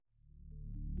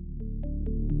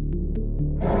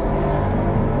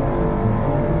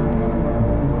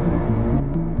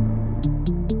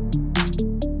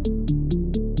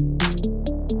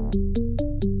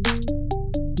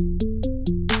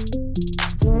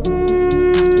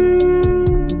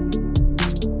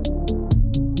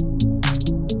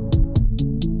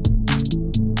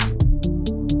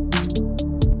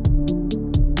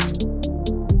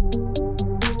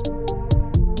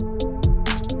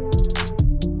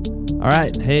All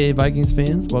right. Hey, Vikings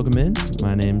fans. Welcome in.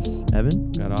 My name's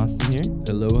Evan. Got Austin here.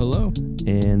 Hello, hello.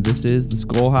 And this is the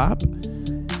Skull Hop.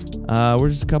 We're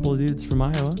just a couple of dudes from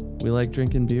Iowa. We like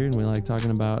drinking beer and we like talking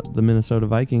about the Minnesota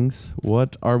Vikings.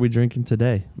 What are we drinking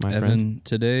today, my friend?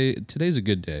 Today's a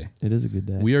good day. It is a good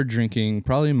day. We are drinking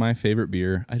probably my favorite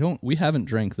beer. We haven't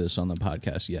drank this on the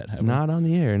podcast yet, have we? Not on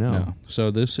the air, no. So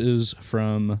this is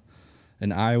from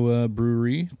an Iowa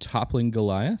brewery, Toppling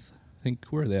Goliath. I think,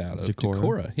 where are they out of?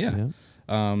 Decorah, yeah.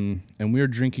 And we are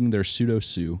drinking their Pseudo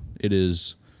Sue. It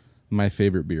is my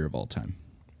favorite beer of all time.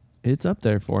 It's up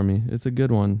there for me. It's a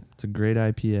good one. It's a great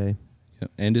IPA.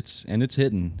 Yep. And it's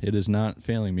hitting. It is not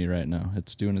failing me right now.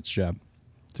 It's doing its job.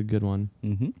 It's a good one.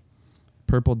 Mm-hmm.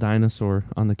 Purple Dinosaur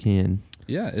on the can.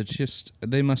 Yeah, it's just,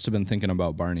 they must have been thinking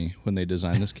about Barney when they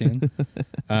designed this can.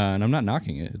 And I'm not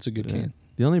knocking it. It's a good can.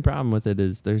 The only problem with it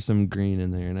is there's some green in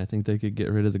there, and I think they could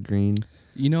get rid of the green.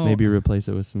 Maybe replace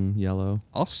it with some yellow.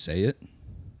 I'll say it.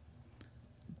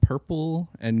 Purple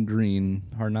and green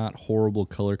are not horrible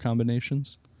color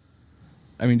combinations.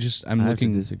 I mean, I'm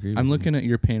looking at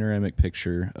your panoramic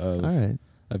picture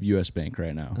of US Bank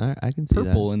right now. All right, I can see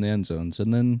purple that. in the end zones,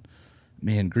 and then,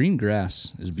 man, green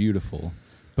grass is beautiful,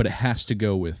 but it has to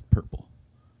go with purple.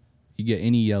 You get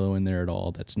any yellow in there at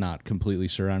all that's not completely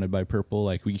surrounded by purple.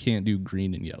 Like, we can't do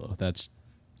green and yellow. That's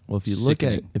if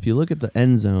you look at the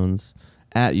end zones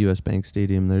at US Bank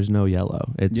Stadium, there's no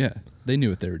yellow. It's they knew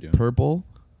what they were doing. Purple,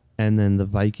 and then the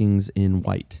Vikings in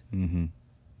white. Mm-hmm.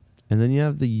 And then you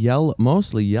have the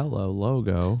mostly yellow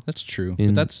logo. That's true.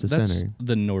 But that's center.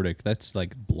 The Nordic. That's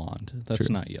like blonde. That's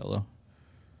True. not yellow.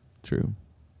 True.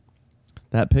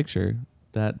 That picture,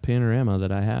 that panorama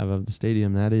that I have of the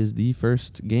stadium, that is the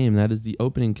first game. That is the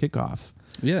opening kickoff.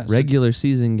 Yeah. Regular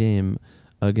season game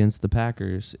against the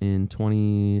Packers in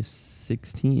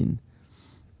 2016.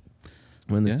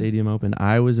 When the stadium opened,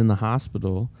 I was in the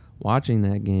hospital watching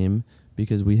that game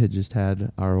because we had just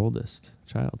had our oldest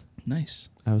child. Nice.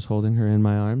 I was holding her in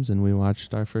my arms, and we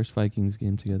watched our first Vikings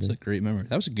game together. That's a great memory.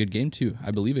 That was a good game, too,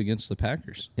 I believe, against the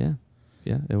Packers. Yeah,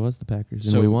 it was the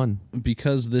Packers, and we won.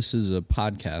 Because this is a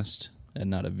podcast and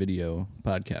not a video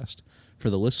podcast, for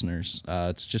the listeners,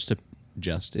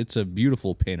 it's a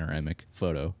beautiful panoramic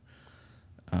photo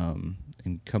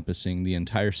encompassing the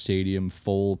entire stadium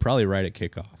full, probably right at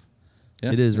kickoff.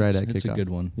 Yeah, it is right at kickoff. It's a good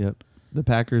one. Yep. The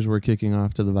Packers were kicking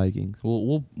off to the Vikings.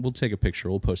 We'll take a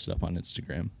picture. We'll post it up on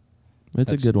Instagram.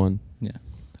 That's a good one. Yeah.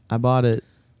 I bought it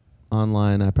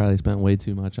online. I probably spent way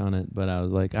too much on it, but I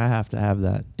was like, I have to have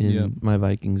that in my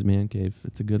Vikings man cave.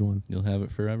 It's a good one. You'll have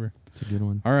it forever. It's a good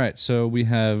one. All right, so we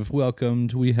have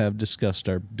discussed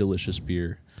our delicious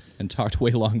beer and talked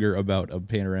way longer about a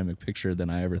panoramic picture than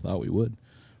I ever thought we would.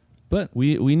 But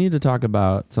we need to talk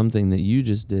about something that you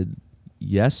just did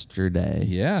yesterday.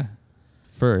 Yeah.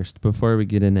 First, before we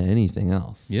get into anything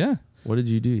else. Yeah. What did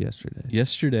you do yesterday?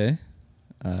 Yesterday,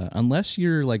 unless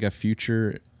you're like a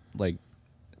future like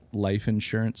life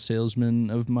insurance salesman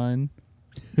of mine,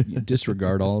 you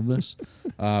disregard all of this.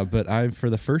 But for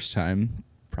the first time,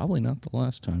 probably not the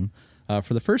last time,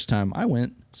 for the first time, I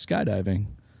went skydiving,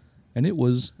 and it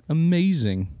was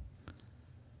amazing.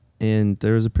 And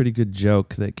there was a pretty good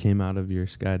joke that came out of your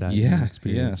skydiving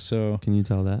experience. Yeah. So can you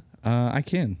tell that? I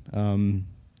can.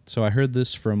 So I heard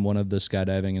this from one of the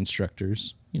skydiving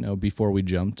instructors, before we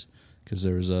jumped, because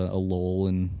there was a lull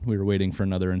and we were waiting for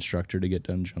another instructor to get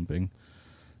done jumping.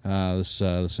 This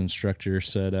instructor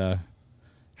said,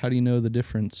 how do you know the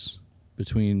difference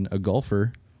between a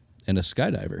golfer and a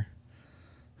skydiver?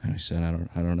 And I said,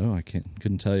 I don't know.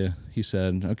 Couldn't tell you. He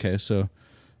said, okay, so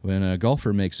when a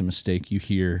golfer makes a mistake, you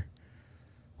hear,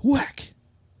 whack,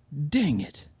 dang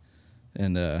it.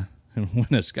 And when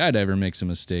a skydiver makes a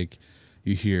mistake,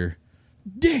 you hear,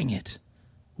 dang it,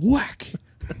 whack.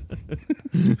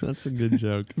 That's a good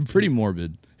joke. Pretty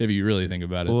morbid, if you really think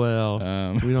about it. Well,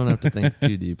 we don't have to think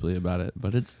too deeply about it,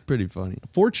 but it's pretty funny.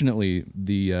 Fortunately,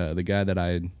 the guy that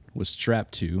I was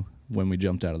strapped to when we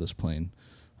jumped out of this plane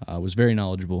was very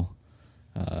knowledgeable,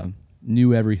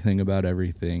 knew everything about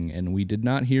everything, and we did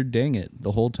not hear dang it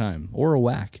the whole time, or a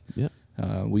whack. Yep.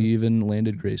 We even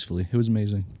landed gracefully. It was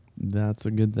amazing. That's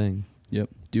a good thing. Yep.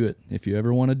 Do it. If you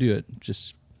ever want to do it,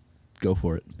 just go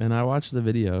for it. And I watched the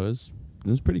videos. It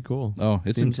was pretty cool. Oh,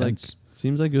 it's intense.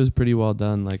 Seems like it was pretty well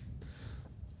done. Like,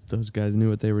 those guys knew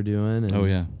what they were doing. And oh,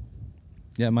 yeah.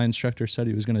 Yeah, my instructor said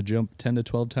he was going to jump 10 to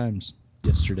 12 times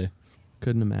yesterday.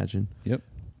 Couldn't imagine. Yep.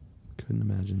 Couldn't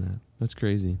imagine that. That's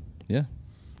crazy. Yeah.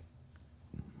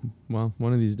 Well,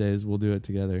 one of these days we'll do it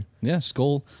together. Yeah, a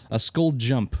skull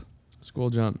jump. Skull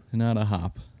jump. Not a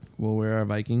hop. We'll wear our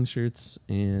Viking shirts,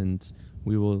 and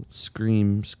we will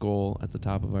scream skull at the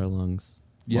top of our lungs.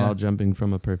 while jumping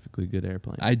from a perfectly good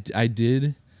airplane. I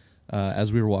did,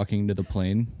 as we were walking to the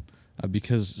plane,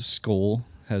 because Skol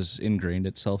has ingrained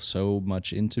itself so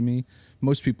much into me.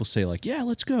 Most people say, like, yeah,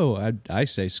 let's go. I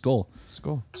say Skol.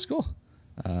 Skol.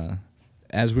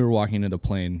 As we were walking to the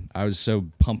plane, I was so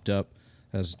pumped up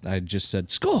as I just said,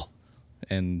 Skol!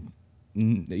 And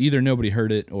either nobody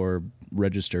heard it or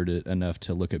registered it enough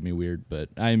to look at me weird, but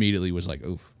I immediately was like,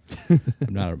 oof.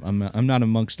 I'm not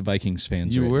amongst Vikings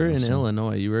fans. You right were now, in so.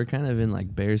 Illinois. You were kind of in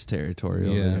like Bears territory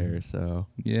over there. So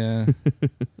yeah,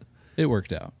 it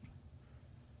worked out.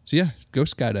 So yeah, go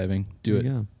skydiving. Do it.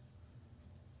 Go.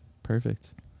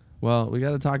 Perfect. Well, we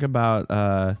got to talk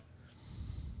about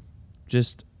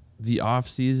just the off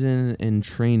season and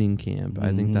training camp.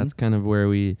 I think that's kind of where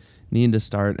we need to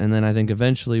start, and then I think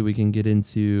eventually we can get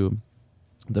into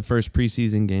the first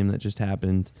preseason game that just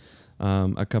happened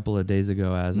a couple of days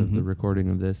ago as of the recording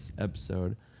of this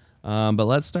episode. But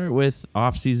let's start with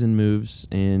off-season moves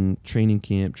and training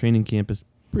camp. Training camp is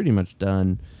pretty much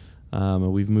done.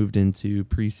 We've moved into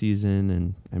preseason,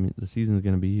 and I mean the season's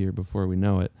going to be here before we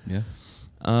know it. Yeah.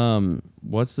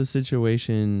 What's the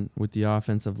situation with the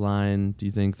offensive line? Do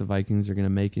you think the Vikings are going to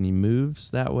make any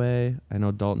moves that way? I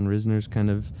know Dalton Risner's kind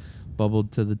of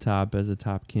bubbled to the top as a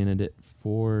top candidate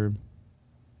for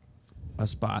a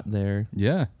spot there.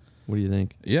 Yeah. What do you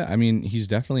think? Yeah, I mean, he's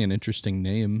definitely an interesting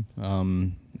name.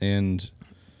 And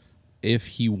if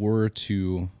he were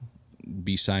to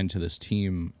be signed to this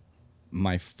team,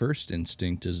 my first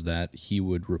instinct is that he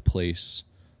would replace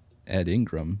Ed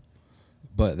Ingram.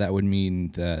 But that would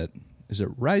mean that, is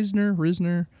it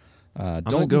Risner?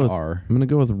 Dalton R. I'm going to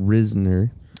go with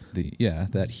Risner.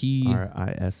 That he...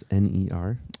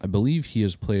 Risner. I believe he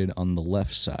has played on the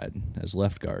left side as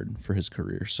left guard for his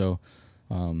career. So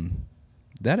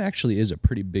that actually is a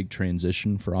pretty big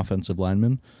transition for offensive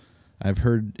linemen. I've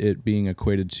heard it being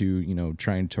equated to,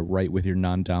 trying to write with your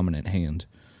non-dominant hand,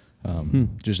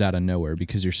 just out of nowhere,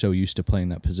 because you're so used to playing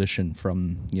that position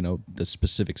from, the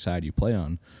specific side you play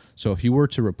on. So if you were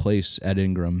to replace Ed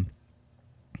Ingram,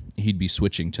 he'd be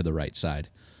switching to the right side.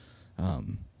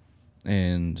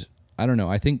 And I don't know.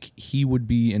 I think he would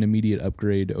be an immediate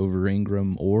upgrade over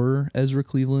Ingram or Ezra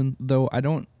Cleveland, though I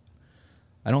don't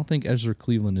think Ezra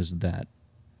Cleveland is that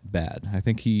bad. I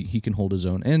think he can hold his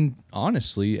own. And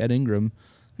honestly, Ed Ingram,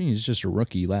 he's just a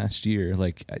rookie last year.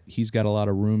 Like, he's got a lot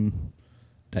of room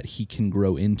that he can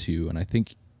grow into, and I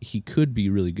think he could be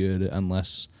really good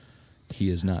unless he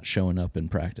is not showing up in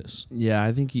practice. Yeah,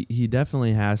 I think he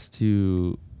definitely has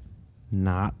to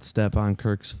not step on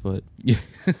Kirk's foot. Yeah,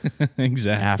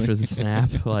 exactly. After the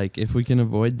snap, like if we can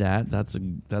avoid that, that's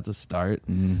a start.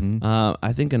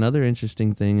 I think another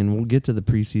interesting thing, and we'll get to the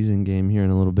preseason game here in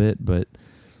a little bit, but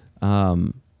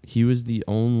he was the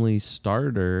only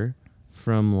starter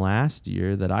from last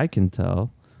year that I can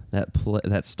tell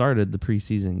that started the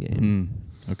preseason game.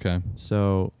 Okay.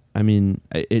 So I mean,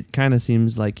 it kind of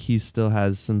seems like he still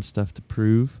has some stuff to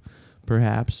prove,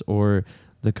 perhaps, or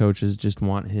the coaches just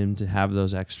want him to have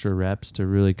those extra reps to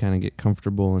really kind of get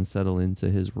comfortable and settle into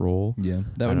his role. Yeah,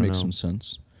 that would make some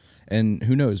sense. And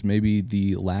who knows, maybe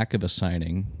the lack of a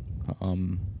signing,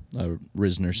 a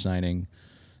Risner signing,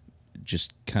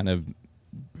 just kind of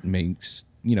makes,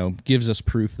 gives us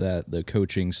proof that the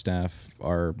coaching staff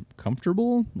are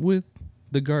comfortable with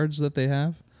the guards that they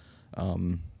have.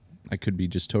 I could be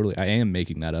just I am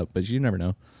making that up, but you never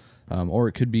know. Or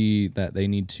it could be that they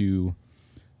need to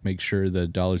make sure the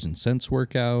dollars and cents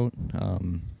work out.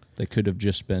 They could have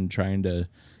just been trying to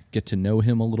get to know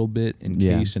him a little bit in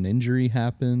case an injury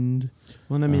happened.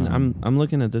 Well, I mean, I'm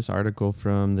looking at this article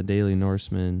from the Daily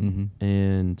Norseman,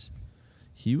 and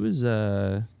he was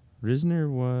Risner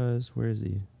was, where is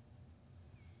he?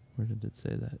 Where did it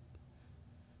say that?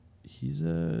 He's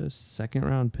a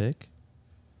second-round pick.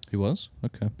 He was?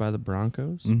 Okay. By the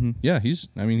Broncos. Yeah, he's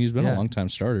been a long-time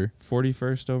starter.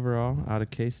 41st overall out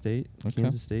of K-State,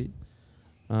 Kansas State.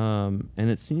 And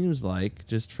it seems like,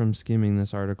 just from skimming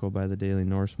this article by the Daily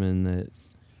Norseman, that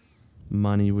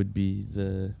money would be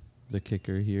the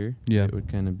kicker here. Yeah. It would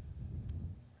kind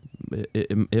of...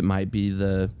 It might be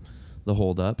the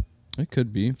holdup. It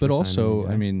could be. But also,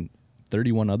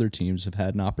 31 other teams have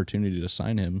had an opportunity to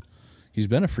sign him. He's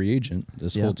been a free agent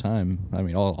this whole time.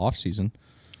 All offseason.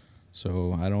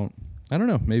 So I don't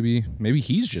know. Maybe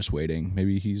he's just waiting.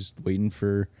 Maybe he's waiting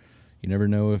for, you never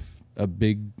know if a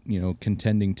big,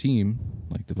 contending team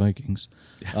like the Vikings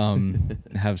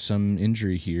have some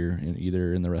injury here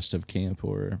either in the rest of camp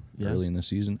or early in the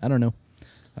season. I don't know.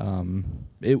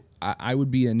 I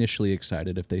would be initially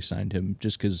excited if they signed him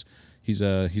just because he's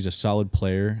a solid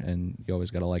player, and you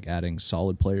always got to like adding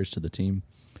solid players to the team.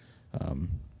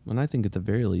 And I think at the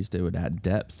very least it would add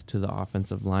depth to the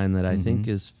offensive line that I think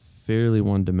is fairly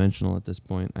one-dimensional at this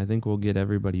point. I think we'll get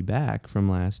everybody back from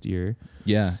last year.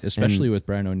 Yeah, especially with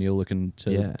Brian O'Neill looking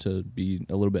to be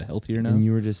a little bit healthier now. And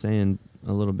you were just saying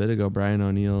a little bit ago, Brian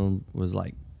O'Neill was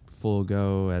like full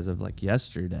go as of like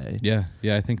yesterday. Yeah,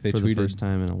 I think they for tweeted the first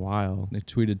time in a while. They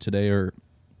tweeted today or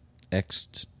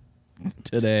X'd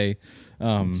today.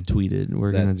 It's tweeted.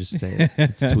 We're gonna just say it.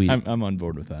 It's tweeted. I'm on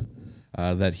board with that.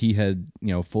 That he had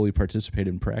fully participated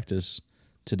in practice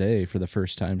today for the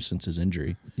first time since his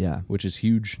injury. Yeah, which is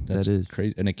huge. That is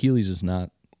crazy. And Achilles is not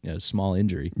a small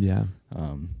injury. Yeah.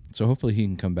 So hopefully he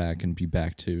can come back and be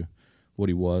back to what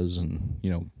he was, and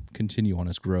continue on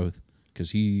his growth, because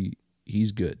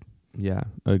he's good. Yeah,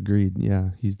 agreed.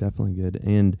 Yeah, he's definitely good.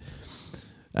 And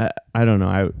I don't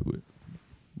know.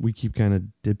 We keep kind of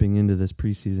dipping into this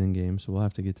preseason game, so we'll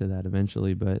have to get to that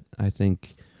eventually. But I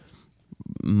think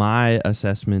my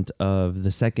assessment of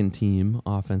the second team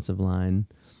offensive line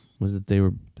was that they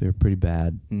were pretty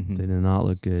bad. Mm-hmm. They did not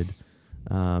look good.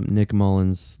 Nick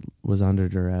Mullins was under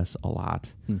duress a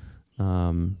lot.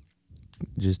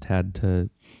 Just had to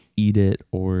eat it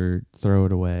or throw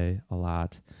it away a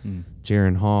lot.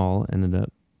 Jaron Hall ended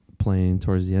up playing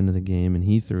towards the end of the game, and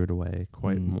he threw it away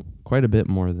quite a bit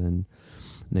more than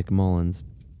Nick Mullins.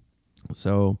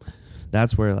 So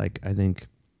that's where, like, I think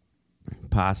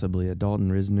possibly a Dalton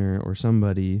Risner or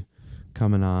somebody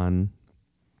coming on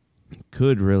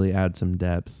could really add some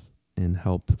depth and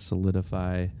help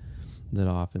solidify that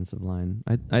offensive line.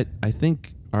 I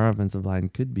think our offensive line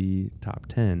could be top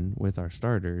 10 with our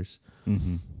starters,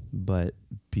 but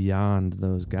beyond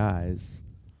those guys,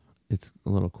 it's a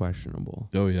little questionable.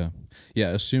 Oh, yeah. Yeah,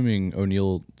 assuming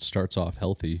O'Neill starts off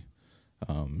healthy,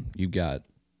 you've got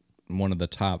one of the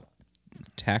top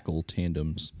tackle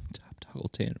tandems.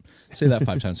 Say that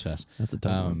 5 times fast. That's a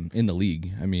tough one. In the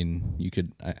league. I mean, you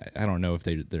could. I don't know if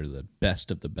they're the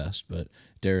best of the best, but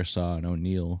Decorah and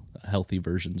O'Neill, healthy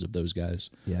versions of those guys.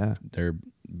 Yeah,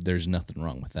 there's nothing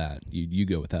wrong with that. You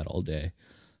go with that all day.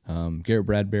 Garrett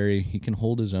Bradbury, he can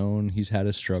hold his own. He's had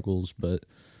his struggles, but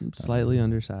slightly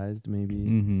undersized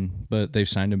maybe. But they've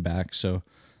signed him back, so,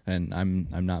 and I'm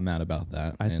not mad about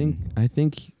that. I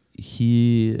think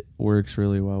he works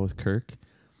really well with Kirk,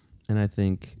 and I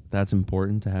think that's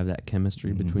important to have that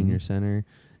chemistry between your center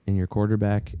and your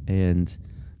quarterback. And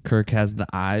Kirk has the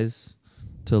eyes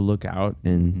to look out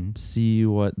and see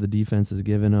what the defense is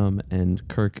giving him, and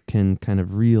Kirk can kind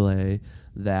of relay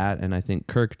that. And I think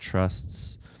Kirk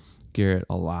trusts Garrett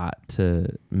a lot to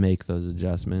make those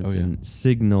adjustments and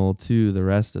signal to the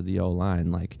rest of the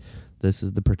O-line, like, this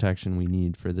is the protection we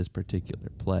need for this particular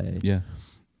play. Yeah.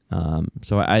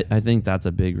 So I think that's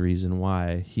a big reason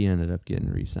why he ended up getting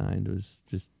re-signed, was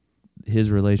just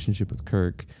his relationship with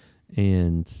Kirk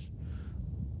and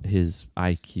his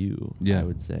IQ, I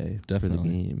would say, definitely, for the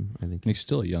game. I think he's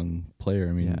still a young player.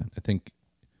 I mean, I think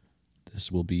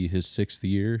this will be his 6th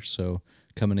year, so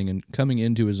coming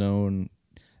into his own,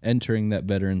 entering that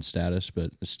veteran status,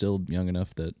 but still young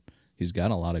enough that he's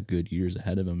got a lot of good years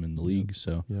ahead of him in the league.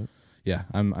 So, yeah,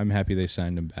 I'm happy they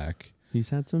signed him back. He's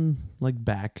had some like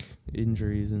back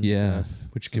injuries and stuff,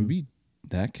 which can be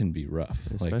rough,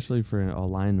 especially for a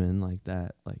lineman like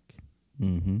that. Like,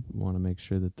 want to make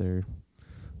sure that they're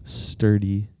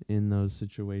sturdy in those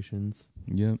situations.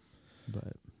 Yep.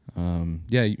 But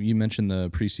you mentioned the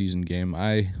preseason game.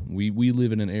 We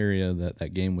live in an area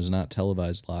that game was not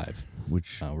televised live,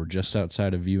 which we're just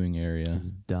outside of viewing area.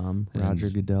 It's dumb. Roger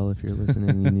Goodell, if you're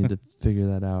listening, you need to figure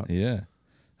that out. Yeah.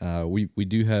 We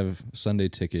do have Sunday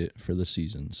ticket for the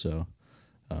season, so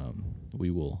we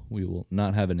will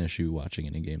not have an issue watching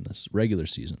any game this regular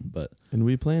season. And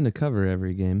we plan to cover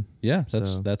every game. Yeah,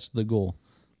 that's the goal.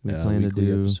 We plan to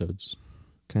do episodes,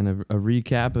 kind of a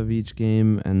recap of each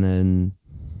game, and then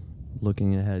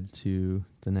looking ahead to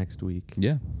the next week.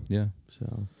 Yeah.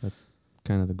 So that's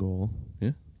kind of the goal.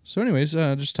 Yeah. So anyways,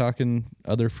 just talking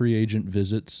other free agent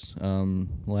visits.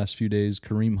 Last few days,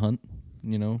 Kareem Hunt,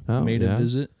 made a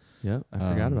visit. Yep, I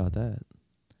forgot about that.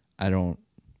 I don't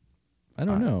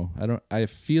know. I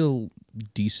feel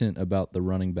decent about the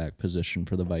running back position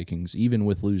for the Vikings, even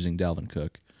with losing Dalvin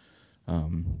Cook.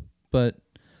 But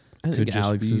I think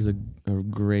Alex is a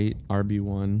great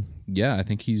RB1. Yeah, I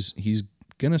think he's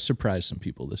gonna surprise some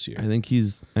people this year. I think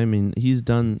he's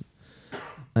done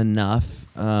enough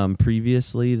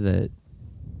previously that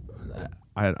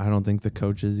I don't think the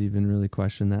coaches even really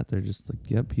question that. They're just like,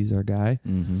 yep, he's our guy.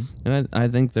 And I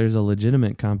think there's a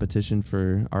legitimate competition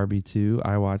for RB2.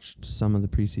 I watched some of the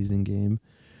preseason game,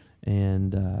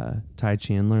 and Ty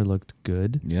Chandler looked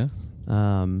good. Yeah.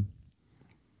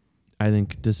 I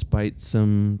think despite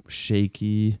some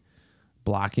shaky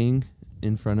blocking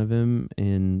in front of him,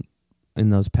 and in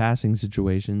those passing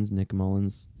situations, Nick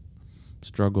Mullins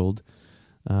struggled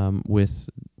with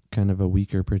kind of a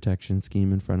weaker protection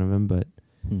scheme in front of him, but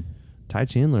Ty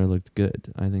Chandler looked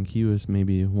good. I think he was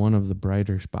maybe one of the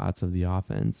brighter spots of the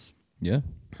offense. Yeah.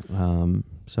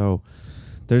 So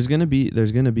there's gonna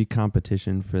be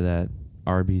competition for that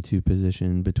RB2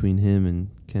 position between him and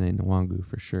Kene Nwangu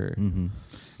for sure. Mm-hmm.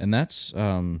 And that's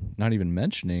not even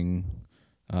mentioning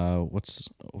what's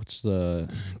the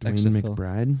Dwayne XFL?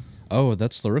 McBride. Oh,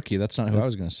 that's the rookie. That's not who I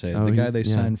was going to say. Oh, the guy they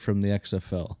signed from the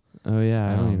XFL. Oh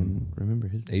yeah, I don't even remember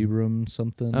his name. Abram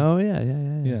something. Oh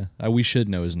yeah. We should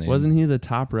know his name. Wasn't he the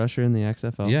top rusher in the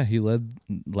XFL? Yeah, he led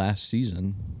last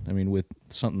season. I mean, with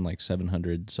something like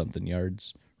 700 something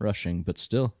yards rushing, but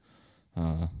still,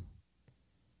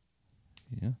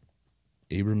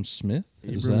 Abram Smith.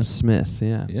 Smith.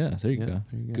 Yeah. Yeah, there you go.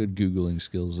 Good Googling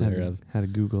skills there. Had to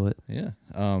Google it. Yeah.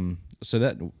 So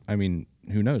that, I mean,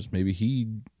 who knows? Maybe he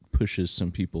pushes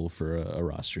some people for a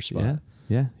roster spot.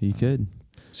 Yeah, he could.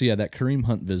 So yeah, that Kareem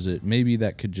Hunt visit, maybe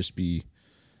that could just be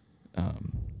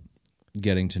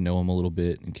getting to know him a little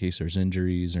bit in case there's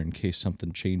injuries or in case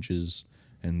something changes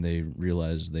and they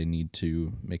realize they need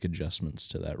to make adjustments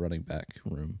to that running back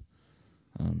room.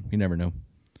 You never know.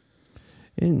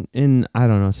 And I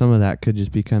don't know, some of that could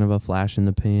just be kind of a flash in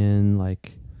the pan,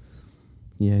 like,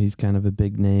 yeah, he's kind of a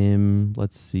big name.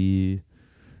 Let's see,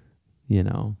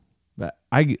 But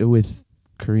with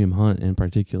Kareem Hunt in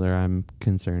particular, I'm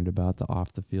concerned about the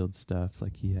off the field stuff,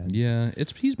 like he had. Yeah,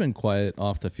 he's been quiet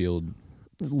off the field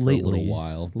lately, for a little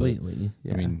while. Lately,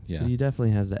 yeah. I mean, yeah, but he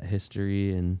definitely has that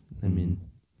history, and I mean,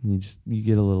 you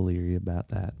get a little leery about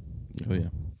that. Oh yeah.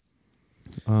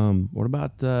 What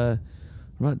about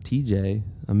TJ?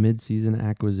 A mid-season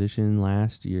acquisition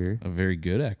last year. A very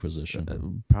good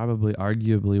acquisition. Probably,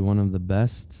 arguably, one of the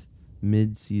best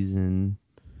mid-season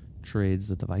trades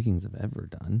that the Vikings have ever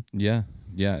done. Yeah.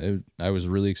 I was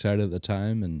really excited at the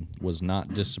time and was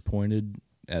not disappointed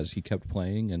as he kept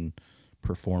playing and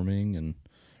performing. And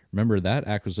remember, that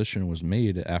acquisition was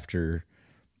made after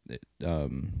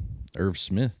Irv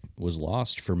Smith was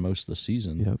lost for most of the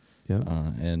season. Yep.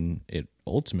 And it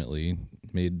ultimately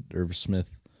made Irv Smith,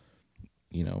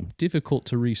 difficult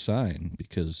to re-sign,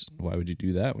 because why would you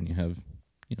do that when you have,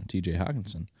 TJ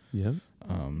Hawkinson? Yep.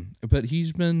 But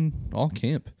he's been all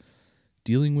camp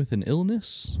dealing with an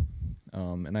illness.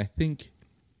 And I think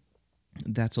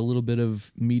that's a little bit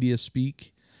of media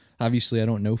speak. Obviously, I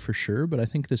don't know for sure, but I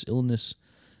think this illness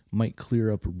might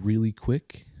clear up really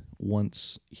quick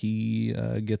once he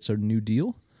gets a new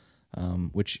deal,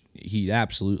 which he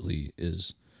absolutely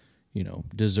is,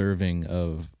 deserving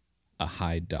of a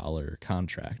high dollar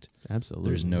contract. Absolutely.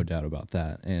 There's no doubt about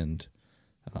that. And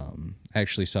I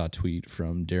actually saw a tweet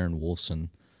from Darren Wolfson.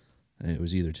 It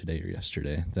was either today or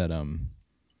yesterday that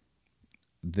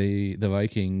the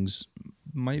Vikings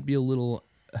might be a little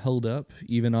held up,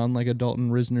 even on like a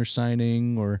Dalton Risner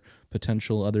signing or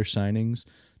potential other signings,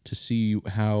 to see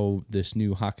how this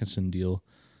new Hawkinson deal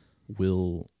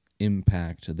will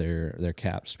impact their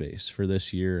cap space for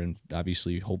this year and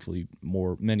obviously hopefully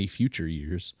many future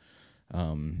years.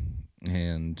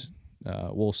 And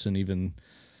Wolfson even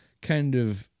kind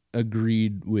of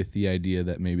agreed with the idea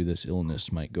that maybe this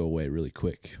illness might go away really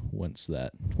quick once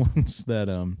that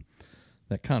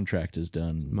contract is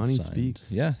done. Money signed.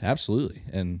 speaks. Yeah, absolutely.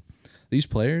 And these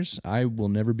players, I will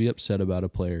never be upset about a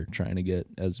player trying to get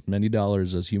as many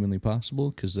dollars as humanly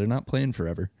possible, because they're not playing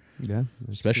forever. Yeah,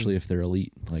 especially if they're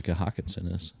elite, like a Hawkinson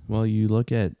is. Well, you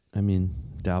look at,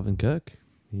 Dalvin Cook.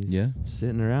 He's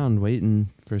sitting around waiting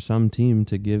for some team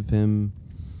to give him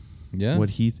what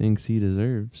he thinks he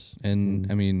deserves.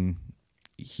 And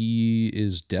he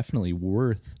is definitely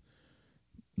worth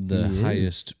the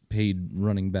highest paid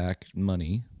running back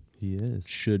money. He is.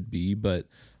 Should be, but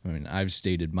I've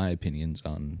stated my opinions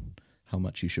on how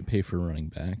much you should pay for a running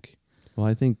back. Well,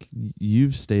 I think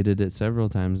you've stated it several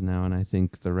times now, and I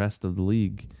think the rest of the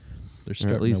league, they're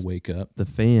starting to wake up. The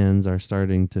fans are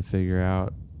starting to figure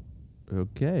out,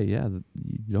 okay, you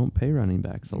don't pay running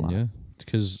backs a lot. Yeah,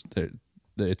 because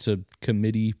it's a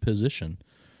committee position.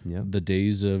 Yep. The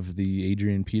days of the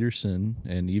Adrian Peterson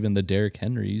and even the Derrick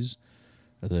Henrys,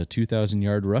 the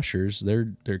 2,000-yard rushers,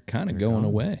 they're kind of going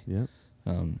away. Yep.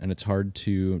 And it's hard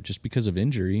to, just because of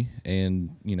injury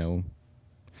and,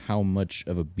 how much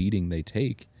of a beating they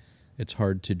take, it's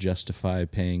hard to justify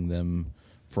paying them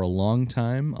for a long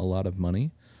time a lot of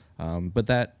money.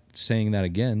 But saying that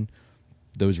again,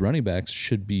 those running backs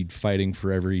should be fighting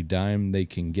for every dime they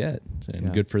can get.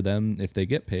 And good for them if they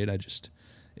get paid.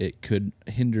 it could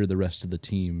hinder the rest of the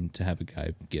team to have a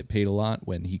guy get paid a lot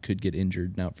when he could get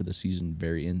injured and out for the season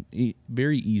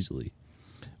very easily.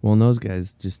 Well, and those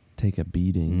guys just take a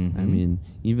beating. Mm-hmm. I mean,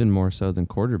 even more so than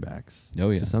quarterbacks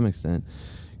to some extent,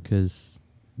 because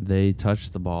they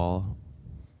touch the ball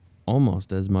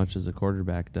almost as much as a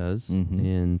quarterback does,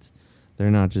 and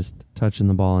they're not just touching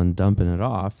the ball and dumping it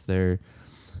off. They're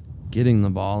getting the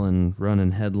ball and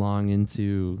running headlong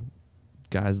into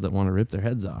guys that want to rip their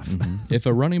heads off. If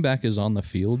a running back is on the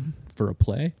field for a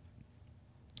play,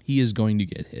 he is going to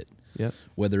get hit. Yep.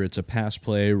 Whether it's a pass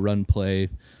play, run play,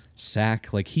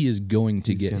 sack, like he is going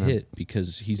to get hit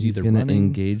because he's either going to running,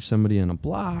 engage somebody in a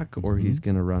block, or he's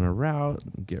going to run a route,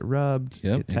 get rubbed,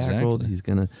 get tackled. Exactly. He's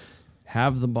going to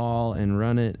have the ball and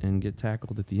run it and get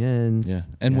tackled at the end. Yeah.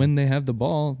 And when they have the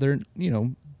ball, they're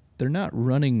not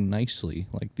running nicely.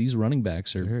 Like these running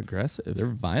backs they're aggressive. They're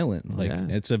violent. Like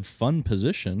it's a fun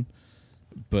position,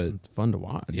 but it's fun to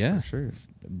watch. Yeah, for sure.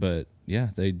 But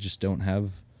they just don't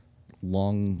have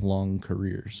long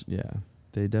careers. Yeah.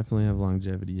 They definitely have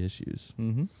longevity issues.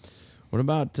 What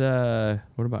about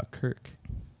Kirk?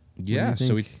 Yeah, what do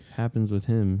you think happens with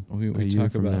him. We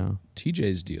talk about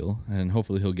TJ's deal, and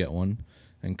hopefully he'll get one.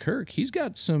 And Kirk, he's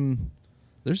got some.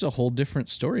 There's a whole different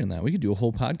story in that. We could do a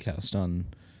whole podcast on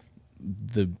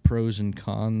the pros and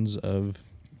cons of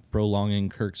prolonging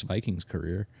Kirk's Vikings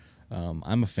career.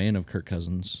 I'm a fan of Kirk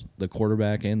Cousins, the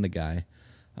quarterback and the guy.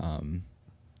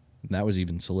 That was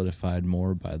even solidified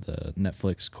more by the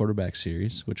Netflix quarterback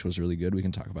series, which was really good. We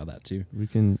can talk about that too. We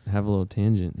can have a little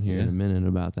tangent here in a minute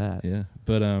about that. Yeah,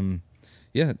 but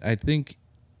I think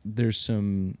there's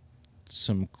some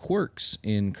quirks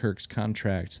in Kirk's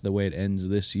contract. The way it ends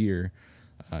this year,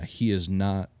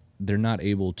 they're not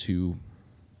able to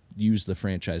use the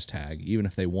franchise tag, even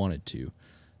if they wanted to.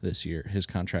 This year, his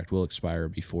contract will expire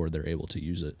before they're able to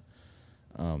use it,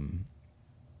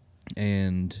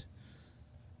 and.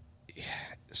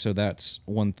 So that's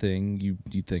one thing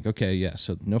you think, okay, yeah,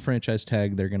 so no franchise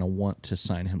tag, they're going to want to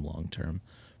sign him long term.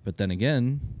 But then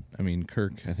again, I mean,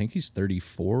 Kirk, I think he's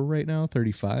 34 right now,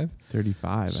 35.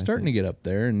 35. Starting to get up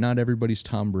there, and not everybody's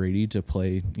Tom Brady to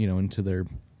play, into their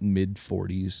mid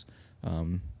 40s.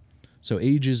 So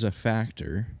age is a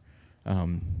factor.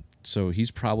 So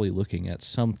he's probably looking at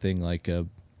something like a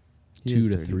 2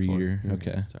 to 3 year,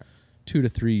 2 to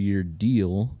 3 year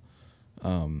deal.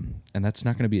 And that's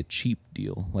not going to be a cheap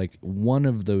deal. Like one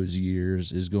of those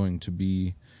years is going to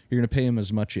be, you're going to pay him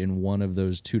as much in one of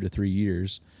those 2 to 3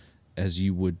 years as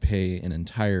you would pay an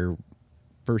entire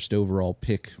first overall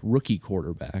pick rookie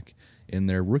quarterback in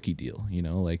their rookie deal.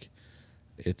 Like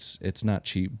it's not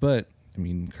cheap, but I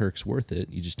mean, Kirk's worth it.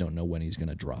 You just don't know when he's going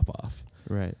to drop off.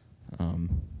 Right.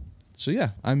 So yeah,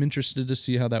 I'm interested to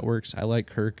see how that works. I like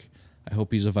Kirk. I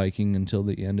hope he's a Viking until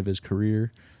the end of his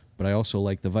career. But I also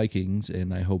like the Vikings,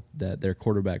 and I hope that their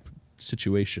quarterback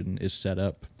situation is set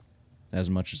up as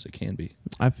much as it can be.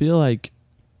 I feel like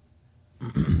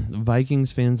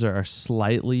Vikings fans are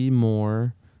slightly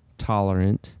more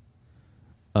tolerant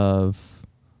of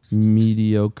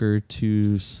mediocre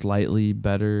to slightly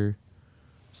better,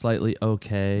 slightly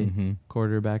okay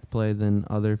quarterback play than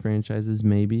other franchises,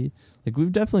 maybe. Like,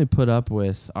 we've definitely put up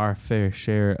with our fair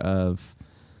share of,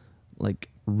 like,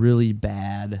 really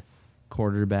bad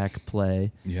quarterback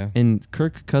play. Yeah. And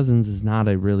Kirk Cousins is not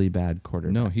a really bad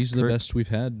quarterback. No, he's the best we've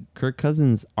had. Kirk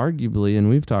Cousins, arguably, and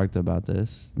we've talked about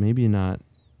this, maybe not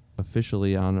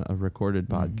officially on a recorded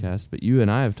podcast, but you and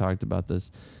I have talked about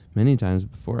this many times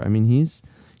before. I mean, he's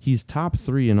top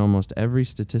 3 in almost every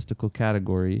statistical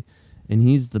category, and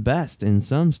he's the best in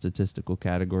some statistical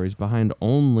categories behind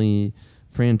only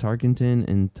Fran Tarkenton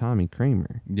and Tommy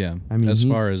Kramer. Yeah, I mean, as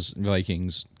far as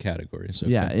Vikings categories. Okay.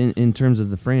 Yeah, in terms of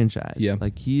the franchise. Yeah.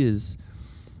 Like, he is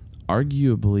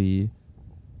arguably,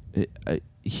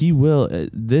 he will,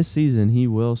 this season, he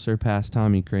will surpass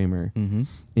Tommy Kramer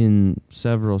in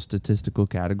several statistical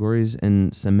categories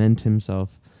and cement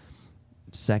himself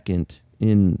second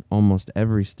in almost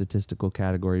every statistical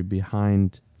category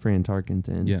behind Fran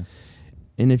Tarkenton. Yeah.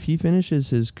 And if he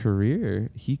finishes his career,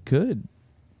 he could,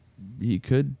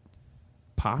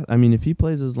 I mean, if he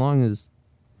plays as long as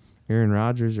Aaron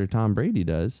Rodgers or Tom Brady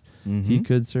does, he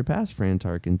could surpass Fran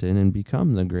Tarkenton and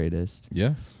become the greatest.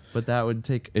 Yeah. But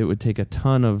it would take a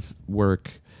ton of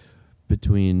work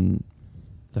between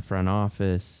the front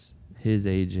office, his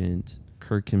agent,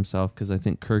 Kirk himself, because I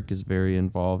think Kirk is very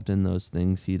involved in those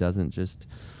things. He doesn't just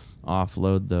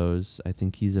offload those. I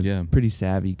think he's a pretty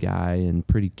savvy guy and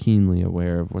pretty keenly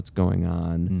aware of what's going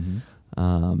on.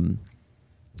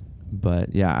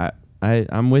 But yeah,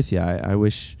 I'm with you. I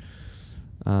wish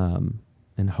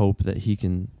hope that he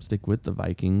can stick with the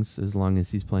Vikings as long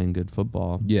as he's playing good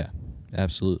football. Yeah,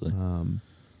 absolutely.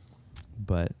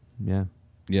 But yeah.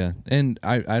 Yeah, and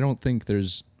I don't think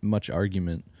there's much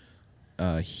argument.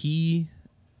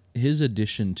 His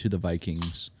addition to the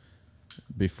Vikings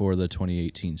before the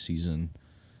 2018 season,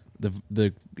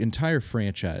 the entire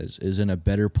franchise is in a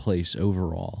better place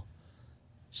overall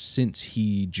since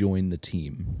he joined the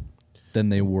team than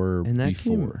they were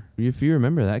before. If you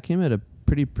remember, that came at a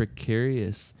pretty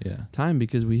precarious time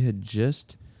because we had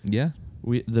just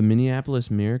the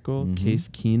Minneapolis Miracle, Case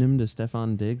Keenum to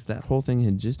Stephon Diggs, that whole thing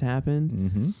had just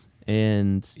happened.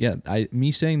 And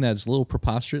me saying that's a little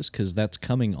preposterous because that's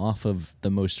coming off of the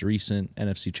most recent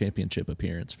NFC Championship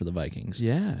appearance for the Vikings.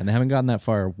 Yeah. And they haven't gotten that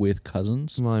far with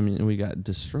Cousins. Well, I mean, we got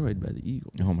destroyed by the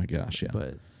Eagles. Oh my gosh, yeah.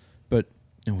 But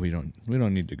we don't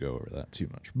need to go over that too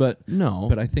much. But no.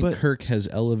 But I think Kirk has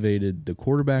elevated the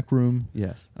quarterback room.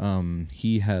 Yes.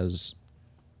 He has.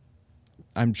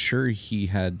 I'm sure he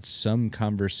had some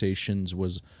conversations,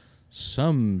 was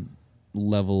some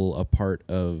level a part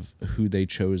of who they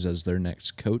chose as their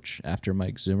next coach after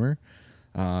Mike Zimmer.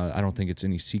 I don't think it's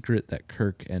any secret that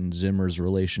Kirk and Zimmer's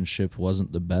relationship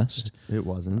wasn't the best. It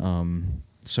wasn't.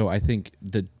 So I think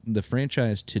the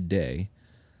franchise today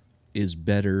is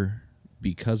better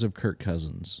because of Kirk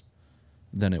Cousins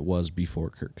than it was before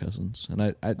Kirk Cousins,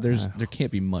 and there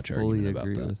can't be much argument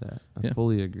about that. I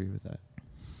fully agree with that.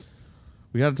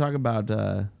 We got to talk about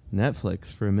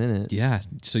Netflix for a minute. Yeah.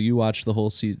 So you watched the whole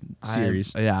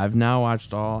series? I've now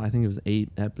watched all. I think it was 8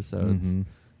 episodes,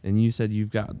 and you said you've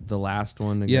got the last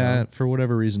one to go. Yeah. For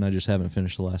whatever reason, I just haven't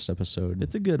finished the last episode.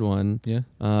 It's a good one. Yeah.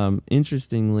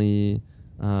 Interestingly,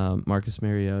 Marcus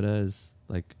Mariota is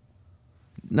like,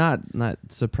 not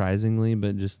surprisingly,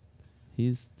 but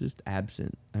he's just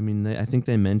absent. I mean, I think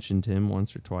they mentioned him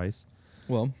once or twice.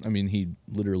 Well, I mean, he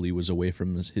literally was away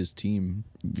from his team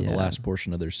for the last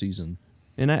portion of their season.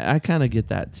 And I kind of get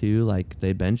that, too. Like,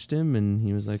 they benched him, and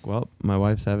he was like, well, my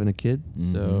wife's having a kid,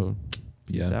 so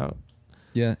peace out.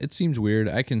 Yeah, it seems weird.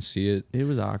 I can see it. It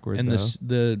was awkward, and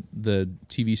though. the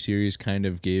TV series kind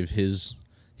of gave his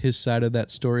side of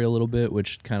that story a little bit,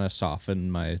 which kind of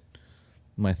softened my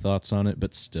thoughts on it.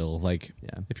 But still, like,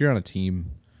 if you're on a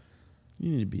team, you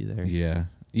need to be there. Yeah.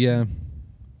 Yeah.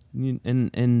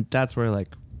 And that's where, like,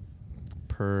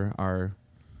 per our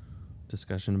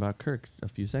discussion about Kirk a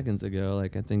few seconds ago,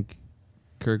 like, I think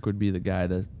Kirk would be the guy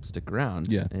to stick around.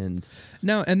 Yeah. And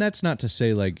that's not to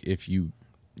say, like, if you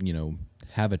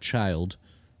have a child,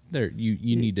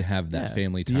 you need to have that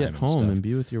family time. Be at home and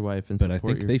be with your wife and support your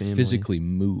family. But I think they physically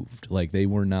moved. Like, they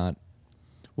were not.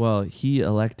 Well, he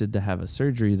elected to have a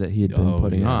surgery that he had been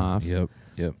putting off. Yep.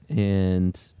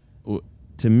 And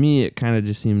to me, it kind of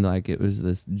just seemed like it was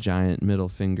this giant middle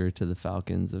finger to the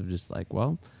Falcons of just like,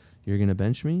 well, you're going to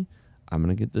bench me. I'm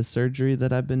going to get this surgery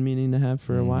that I've been meaning to have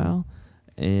for a while,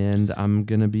 and I'm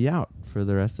going to be out for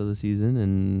the rest of the season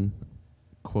and,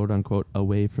 quote unquote,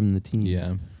 away from the team.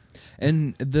 Yeah.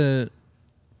 And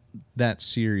that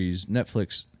series,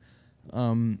 Netflix,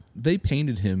 they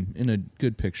painted him in a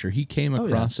good picture. He came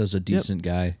across as a decent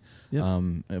guy.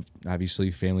 Yep. Obviously,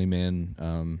 family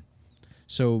man.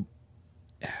 So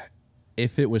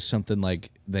if it was something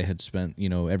like they had spent,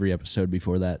 every episode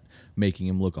before that making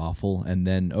him look awful, and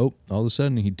then all of a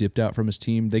sudden he dipped out from his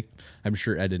team, I'm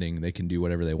sure editing, they can do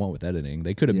whatever they want with editing.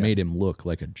 They could have made him look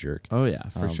like a jerk. Oh yeah,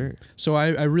 for sure. So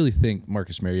I really think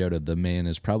Marcus Mariota, the man,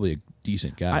 is probably a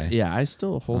decent guy. I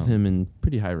still hold him in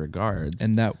pretty high regards.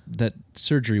 And that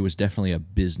surgery was definitely a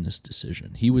business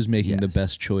decision. He was making the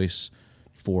best choice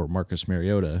for Marcus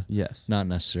Mariota. Yes. Not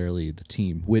necessarily the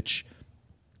team, which,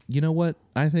 you know what?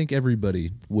 I think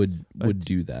everybody would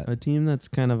do that. A team that's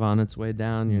kind of on its way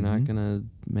down, you're not going to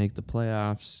make the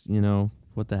playoffs,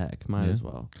 what the heck? Might as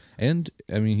well. And,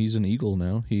 I mean, he's an Eagle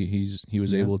now. He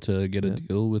was able to get a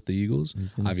deal with the Eagles.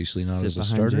 Obviously not as a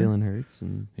starter. Jalen Hurts.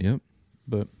 Yep.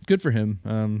 But good for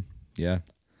him. Yeah.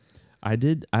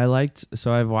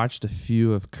 So I've watched a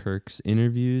few of Kirk's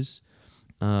interviews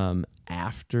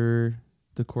after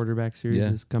the quarterback series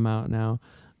has come out now.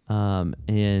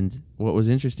 And what was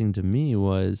interesting to me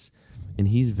was, and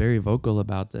he's very vocal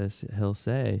about this, he'll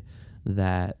say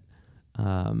that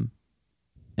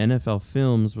NFL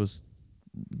Films was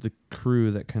the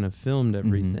crew that kind of filmed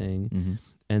everything.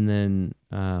 And then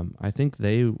I think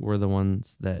they were the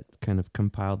ones that kind of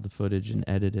compiled the footage and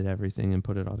edited everything and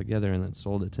put it all together and then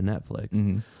sold it to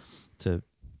Netflix to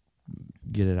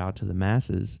get it out to the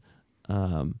masses.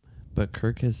 But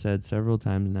Kirk has said several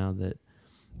times now that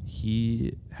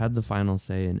he had the final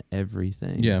say in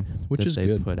everything which that is they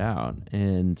good. put out.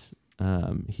 And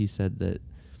he said that,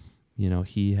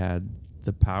 he had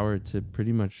the power to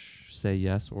pretty much say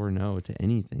yes or no to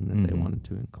anything that they wanted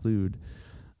to include.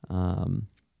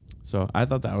 So I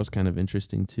thought that was kind of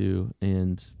interesting too.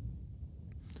 And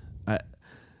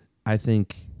I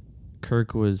think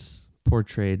Kirk was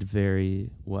portrayed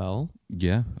very well.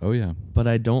 Yeah. Oh, yeah. But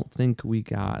I don't think we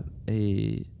got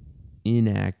a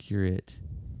inaccurate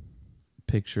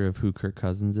picture of who Kirk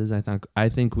Cousins is. I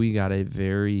think we got a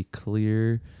very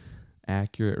clear,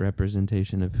 accurate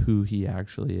representation of who he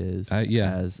actually is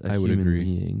as a human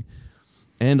being.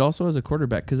 And also as a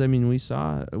quarterback, because I mean we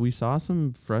saw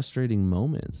some frustrating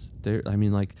moments there. I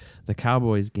mean, like the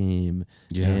Cowboys game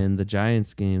and the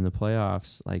Giants game, the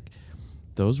playoffs, like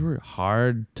those were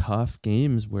hard, tough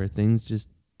games where things just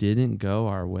didn't go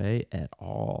our way at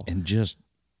all, and just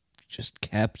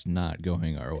kept not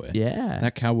going our way. Yeah,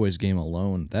 that Cowboys game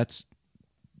alone, that's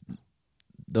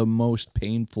the most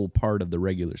painful part of the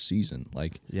regular season.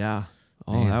 Like, yeah,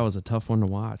 that was a tough one to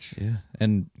watch. Yeah,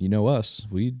 and you know us,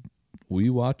 we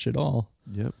watch it all.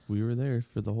 Yep, we were there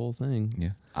for the whole thing.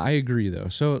 Yeah, I agree though.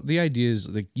 So the idea is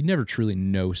like you never truly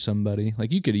know somebody.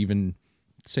 Like you could even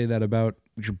say that about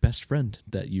your best friend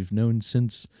that you've known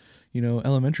since,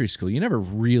 elementary school. You never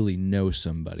really know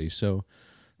somebody. So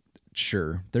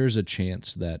sure, there's a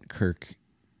chance that Kirk,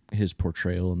 his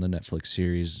portrayal in the Netflix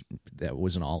series, that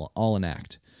was all an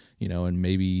act, and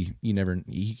maybe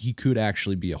he could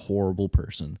actually be a horrible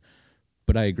person.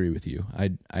 But I agree with you.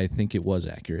 I think it was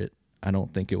accurate. I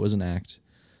don't think it was an act.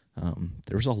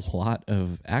 There was a lot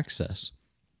of access,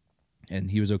 and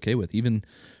he was okay with, even,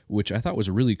 which I thought was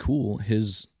really cool.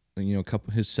 His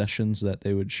his sessions that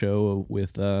they would show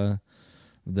with the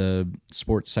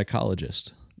sports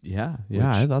psychologist. Yeah,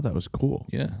 I thought that was cool.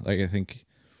 Yeah, like I think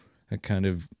that kind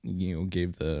of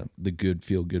gave the good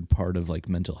feel good part of like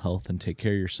mental health and take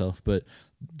care of yourself, but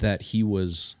that he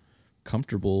was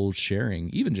comfortable sharing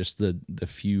even just the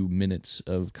few minutes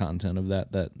of content of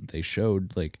that they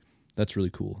showed, like that's really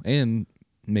cool and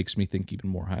makes me think even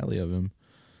more highly of him.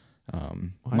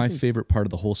 My favorite part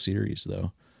of the whole series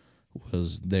though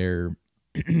was their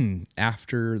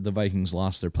after the Vikings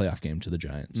lost their playoff game to the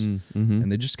Giants,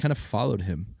 and they just kind of followed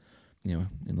him, into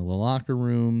the locker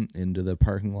room, into the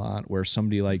parking lot where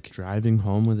somebody like driving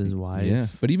home with his wife. Yeah,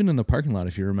 but even in the parking lot,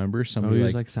 if you remember, somebody he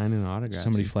was like signing autographs.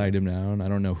 Somebody flagged him down. I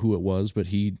don't know who it was, but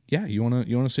you want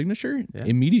a signature? Yeah.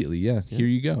 Immediately, yeah. Here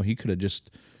you go. He could have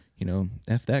just,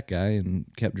 F that guy and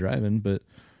kept driving, but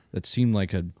that seemed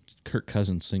like a Kirk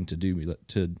Cousins thing to do,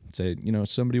 to say,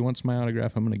 somebody wants my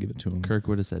autograph, I'm going to give it to him. Kirk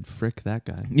would have said, frick that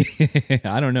guy.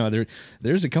 I don't know.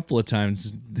 There's a couple of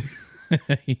times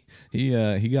he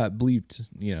got bleeped,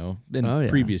 in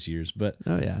previous years, but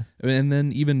and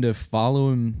then even to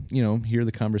follow him, hear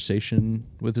the conversation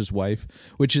with his wife,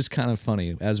 which is kind of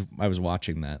funny. As I was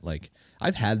watching that, like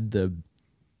I've had the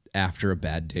after a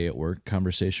bad day at work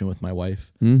conversation with my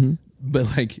wife,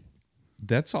 but like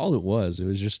that's all it was. It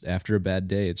was just after a bad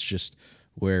day. It's just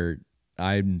where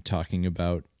I'm talking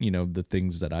about, the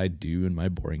things that I do in my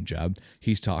boring job.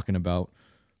 He's talking about,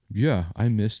 I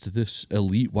missed this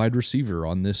elite wide receiver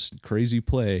on this crazy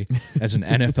play as an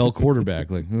NFL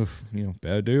quarterback. Like,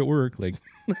 bad day at work. Like,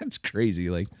 that's crazy.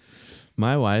 Like,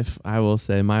 my wife, I will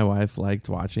say, liked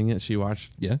watching it. She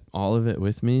watched all of it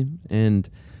with me, and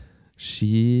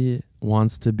she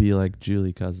wants to be like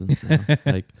Julie Cousins now.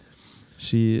 Like,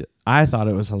 I thought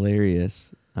it was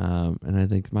hilarious, and I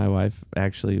think my wife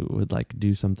actually would like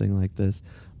do something like this.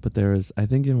 But there was, I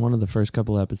think in one of the first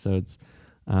couple episodes,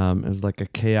 it was like a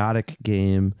chaotic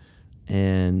game,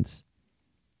 and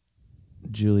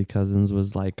Julie Cousins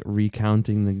was like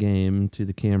recounting the game to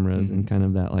the cameras and kind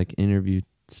of that like interview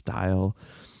style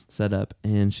setup.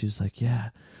 And she's like,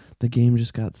 the game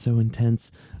just got so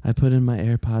intense. I put in my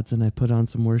AirPods and I put on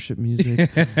some worship music.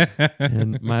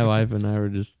 And my wife and I were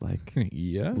just like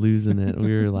losing it.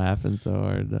 We were laughing so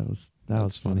hard. That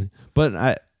was funny. But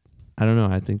I don't know.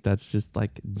 I think that's just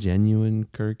like genuine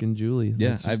Kirk and Julie.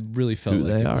 I really felt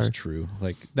like it was true.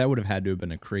 Like that would have had to have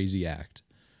been a crazy act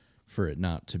for it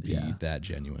not to be that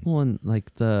genuine. Well, and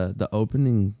like the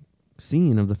opening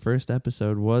scene of the first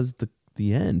episode was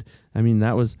the end. I mean,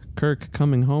 that was Kirk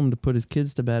coming home to put his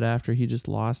kids to bed after he just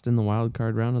lost in the wild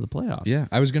card round of the playoffs. Yeah,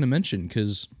 I was going to mention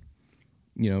because,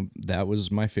 that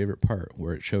was my favorite part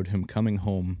where it showed him coming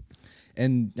home.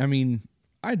 And I mean,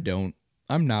 I'm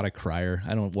not a crier.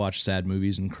 I don't watch sad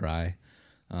movies and cry.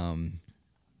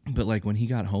 But like when he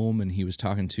got home and he was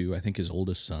talking to, I think, his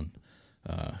oldest son,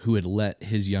 who had let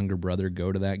his younger brother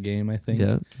go to that game, I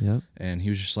think. Yeah. And he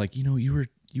was just like,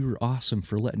 you were awesome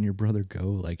for letting your brother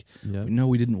go. Like, no,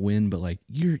 we didn't win, but like,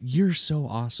 you're so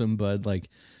awesome, bud. Like,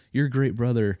 You're a great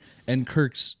brother. And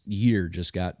Kirk's year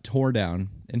just got tore down,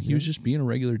 and he was just being a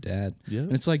regular dad. Yeah.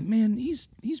 And it's like, man, he's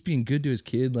being good to his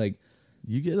kid. Like,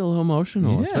 you get a little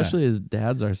emotional, especially as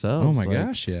dads ourselves. Oh my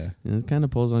gosh, yeah. It kind of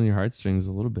pulls on your heartstrings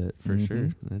a little bit, for sure.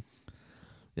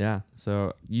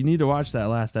 So you need to watch that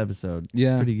last episode. Yeah,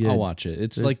 it's pretty good. I'll watch it.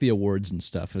 It's like the awards and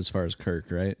stuff as far as Kirk,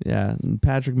 right? Yeah, and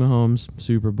Patrick Mahomes,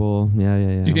 Super Bowl.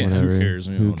 Yeah, whatever. Who cares?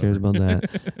 Who cares about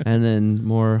that? And then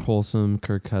more wholesome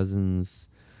Kirk Cousins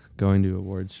going to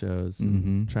award shows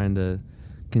and trying to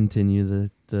continue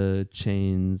the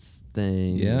chains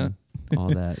thing. Yeah. And all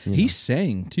that. He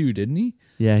sang too, didn't he?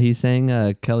 Yeah, he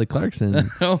sang Kelly Clarkson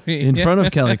in front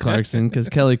of Kelly Clarkson because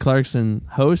Kelly Clarkson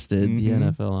hosted the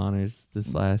NFL honors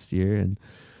this last year, and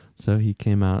so he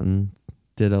came out and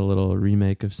did a little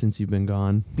remake of "Since You've Been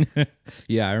Gone."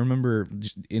 Yeah, I remember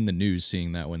in the news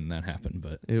seeing that when that happened,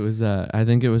 but it was I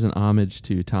think it was an homage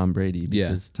to Tom Brady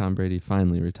because Tom Brady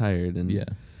finally retired, and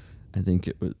I think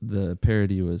it was the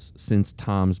parody was "Since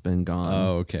Tom's Been Gone."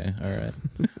 Oh, okay, all right.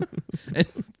 And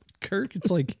Kirk,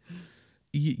 it's like.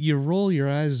 You roll your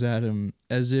eyes at him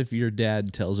as if your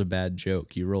dad tells a bad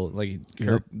joke. You roll like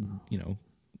Kirk,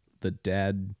 the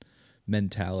dad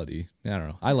mentality. I don't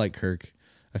know. I like Kirk.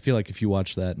 I feel like if you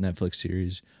watch that Netflix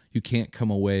series, you can't come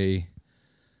away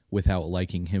without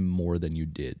liking him more than you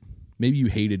did. Maybe you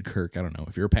hated Kirk. I don't know.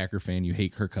 If you're a Packer fan, you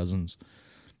hate Kirk Cousins.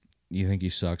 You think he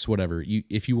sucks. Whatever.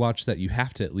 If you watch that, you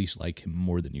have to at least like him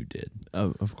more than you did.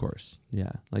 Oh, of course.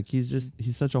 Yeah. Like he's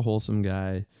such a wholesome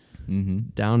guy.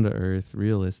 Down to earth,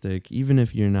 realistic. Even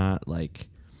if you're not like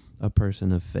a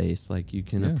person of faith, like you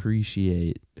can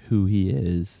appreciate who he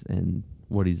is and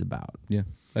what he's about. Yeah,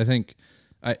 I think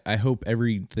I hope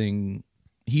everything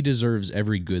he deserves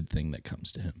every good thing that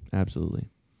comes to him. Absolutely.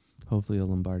 Hopefully, a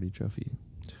Lombardi Trophy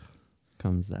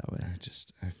comes that way.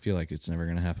 I feel like it's never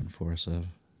gonna happen for us.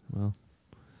 Well,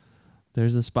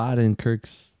 there's a spot in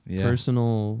Kirk's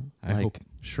personal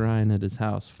shrine at his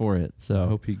house for it. So I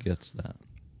hope he gets that.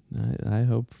 I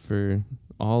hope for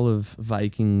all of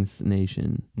Vikings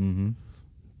Nation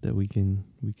that we can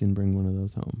bring one of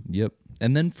those home. Yep.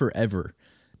 And then forever,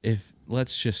 if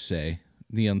let's just say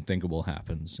the unthinkable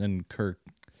happens and Kirk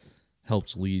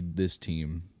helps lead this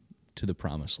team to the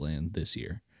promised land this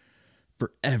year,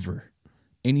 forever,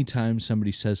 anytime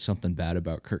somebody says something bad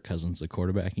about Kirk Cousins, the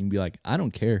quarterback, you can be like, I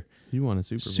don't care. You want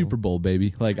a Super Bowl,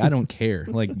 baby. Like, I don't care.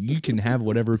 Like, you can have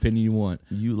whatever opinion you want.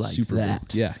 You like Super that.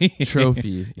 Bowl. Yeah.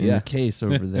 Trophy in the case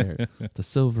over there. The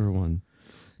silver one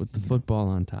with the football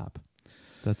on top.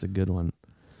 That's a good one.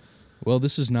 Well,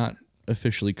 this is not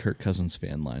officially Kirk Cousins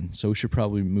fan line, so we should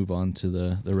probably move on to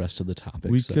the rest of the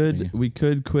topics. We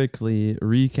could quickly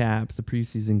recap the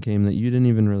preseason game that you didn't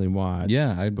even really watch.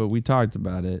 Yeah, but we talked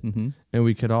about it, and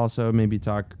we could also maybe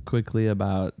talk quickly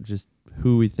about just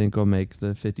who we think will make the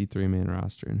 53-man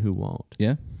roster and who won't.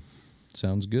 Yeah,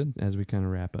 sounds good. As we kind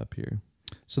of wrap up here.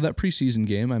 So that preseason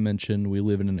game, I mentioned we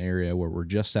live in an area where we're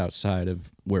just outside of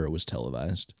where it was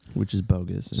televised, which is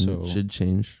bogus, and it should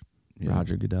change. Yeah.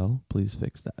 Roger Goodell, please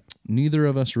fix that. Neither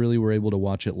of us really were able to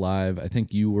watch it live. I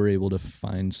think you were able to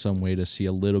find some way to see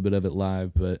a little bit of it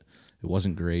live, but it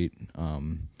wasn't great.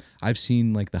 I've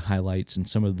seen like the highlights and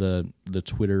some of the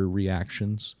Twitter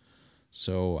reactions.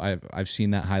 So I've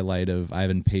seen that highlight of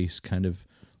Ivan Pace kind of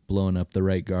blowing up the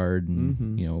right guard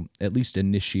and at least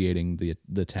initiating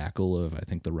the tackle of I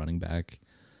think the running back.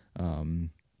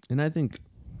 And I think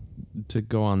to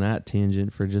go on that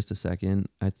tangent for just a second,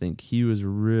 I think he was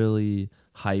really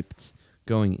hyped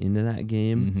going into that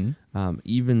game.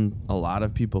 Even a lot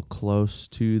of people close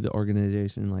to the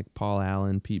organization, like Paul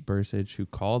Allen, Pete Bursich, who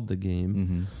called the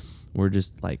game, were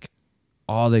just like,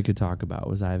 all they could talk about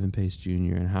was Ivan Pace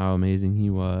Jr. and how amazing he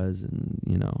was and,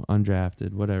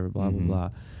 undrafted, whatever, blah, blah, blah.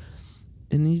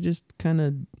 And he just kind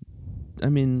of,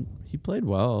 he played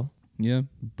well. Yeah.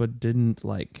 But didn't,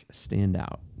 stand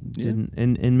out. Didn't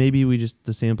and maybe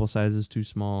the sample size is too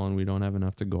small and we don't have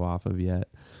enough to go off of yet.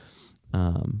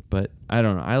 But I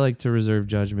don't know. I like to reserve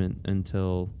judgment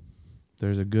until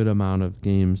there's a good amount of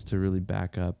games to really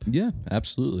back up. Yeah,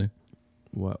 absolutely.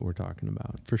 What we're talking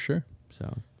about. For sure.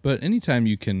 So, but anytime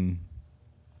you can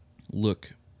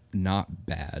look not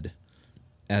bad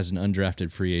as an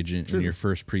undrafted free agent in your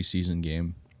first preseason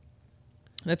game,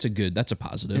 that's a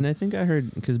positive. And I think I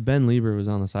heard, because Ben Lieber was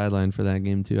on the sideline for that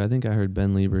game too, I think I heard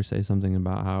Ben Lieber say something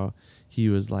about how he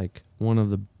was like one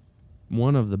of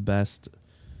the best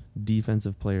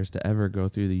defensive players to ever go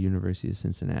through the University of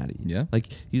Cincinnati. Yeah. Like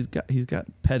he's got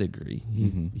pedigree.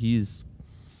 He's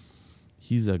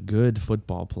a good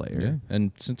football player. Yeah.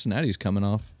 And Cincinnati's coming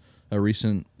off a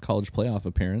recent college playoff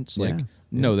appearance.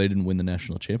 No, they didn't win the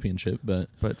national championship, but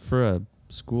for a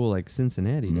school like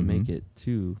Cincinnati to make it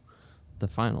to the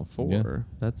Final Four.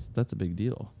 Yeah. That's a big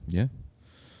deal. Yeah.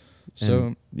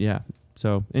 So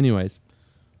anyways,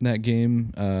 that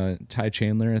game, Ty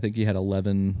Chandler, I think he had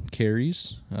 11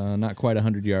 carries, not quite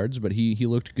 100 yards, but he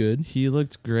looked good. He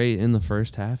looked great in the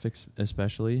first half,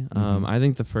 especially. I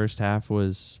think the first half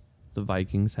was the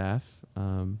Vikings half.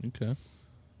 Okay.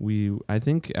 I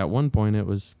think at one point it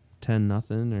was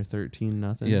 10-0 or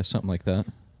 13-0. Yeah, something like that.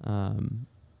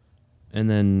 And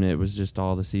then it was just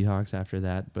all the Seahawks after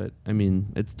that. But, I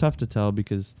mean, it's tough to tell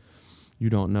because you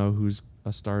don't know who's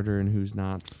a starter and who's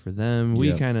not for them.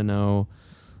 We kind of know,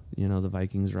 the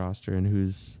Vikings roster and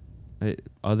who's,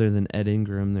 other than Ed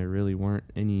Ingram, there really weren't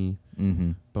any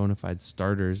bona fide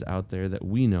starters out there that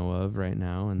we know of right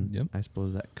now. And I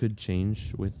suppose that could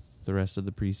change with the rest of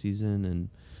the preseason and,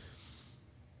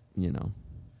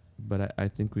 but I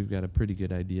think we've got a pretty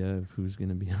good idea of who's going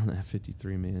to be on that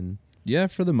 53-man. Yeah,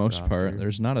 for the most roster. part.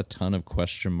 There's not a ton of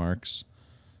question marks.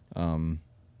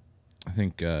 I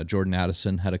think Jordan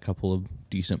Addison had a couple of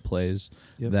decent plays.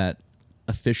 That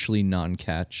officially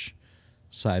non-catch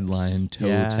sideline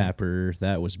toe tapper,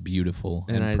 that was beautiful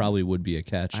and probably would be a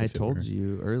catch. I told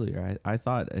you earlier, I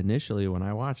thought initially when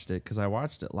I watched it, because I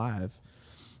watched it live,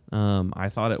 I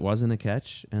thought it wasn't a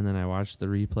catch, and then I watched the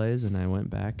replays and I went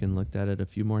back and looked at it a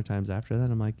few more times after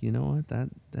that. I'm like, you know what, that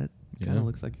kind of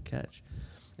looks like a catch.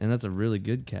 And that's a really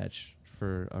good catch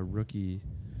for a rookie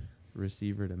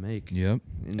receiver to make. Yep.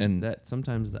 And that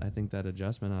sometimes I think that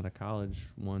adjustment out of college,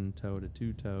 1 toe to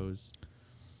 2 toes,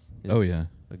 is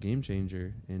a game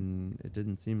changer. And it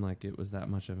didn't seem like it was that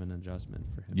much of an adjustment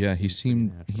for him. Yeah, he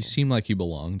seemed like he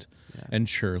belonged. Yeah. And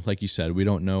sure, like you said, we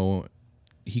don't know.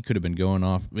 He could have been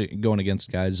going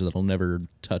against guys that'll never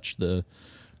touch the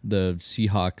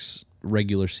Seahawks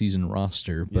regular season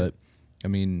roster. But I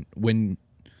mean,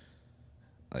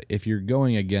 if you're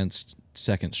going against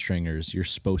second stringers, you're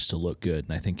supposed to look good,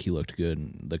 and I think he looked good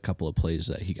in the couple of plays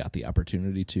that he got the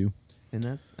opportunity to.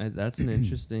 And that's an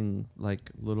interesting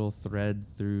little thread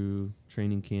through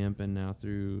training camp and now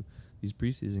through these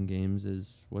preseason games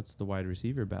is what's the wide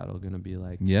receiver battle going to be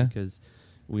like? Yeah, because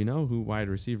we know who wide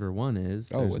receiver 1 is.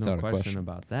 There's without no question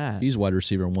about that. He's wide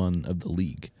receiver 1 of the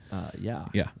league. Yeah,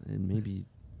 and maybe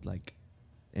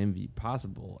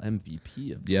possible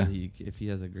MVP of the league if he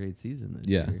has a great season this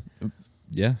year.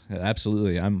 Yeah,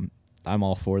 absolutely. I'm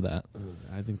all for that.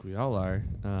 I think we all are.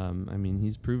 I mean,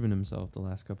 he's proven himself the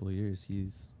last couple of years.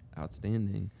 He's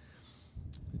outstanding.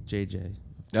 JJ.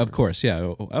 Of course,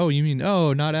 yeah. Oh, you mean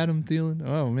not Adam Thielen?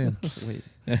 Oh man. Wait.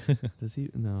 Does he?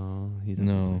 No, he doesn't.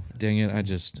 No, dang it! I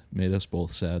just made us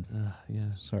both sad. Yeah.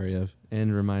 Sorry, Ev.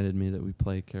 And reminded me that we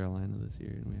play Carolina this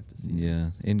year, and we have to see. Yeah,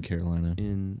 in Carolina.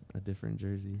 In a different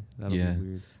jersey. That'll be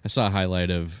weird. I saw a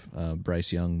highlight of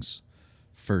Bryce Young's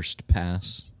first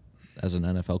pass as an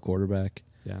NFL quarterback.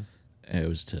 Yeah. And it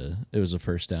was a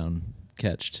first down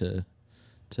catch to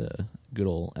good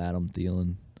old Adam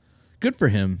Thielen. Good for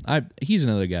him. He's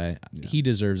another guy. Yeah. He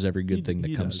deserves every good thing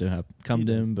that comes to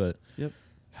him. But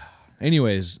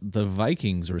anyways, the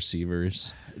Vikings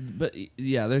receivers. But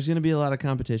yeah, there's going to be a lot of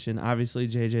competition. Obviously,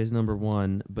 JJ's number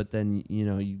 1, but then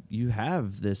you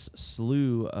have this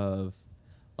slew of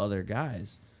other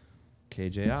guys.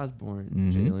 KJ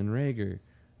Osborne, Jalen Reagor.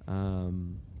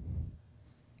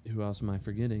 Who else am I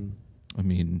forgetting? I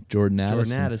mean, Jordan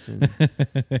Addison.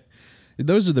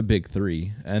 Those are the big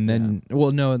 3. And then,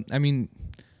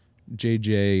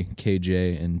 JJ,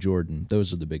 KJ, and Jordan.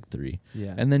 Those are the big 3.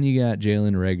 Yeah. And then you got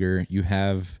Jalen Reagor. You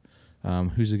have,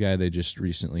 who's the guy they just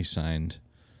recently signed?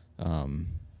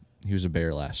 He was a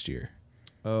Bear last year.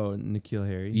 Oh, N'Keal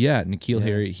Harry. Yeah, N'Keal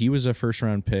Harry. He was a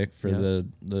first-round pick for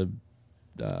the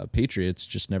Patriots.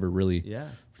 Just never really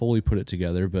fully put it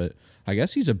together. But I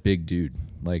guess he's a big dude,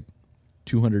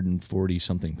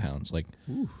 240-something pounds.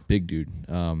 Big dude.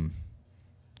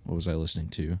 What was I listening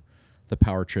to? The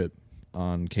Power Trip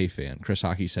on K-Fan. Chris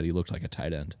Hockey said he looked like a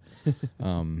tight end.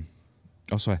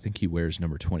 Also, I think he wears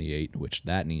number 28, which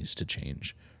that needs to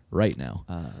change right now.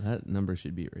 That number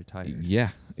should be retired.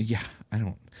 Yeah. I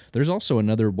don't. There's also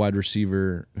another wide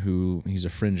receiver who he's a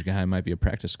fringe guy, might be a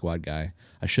practice squad guy.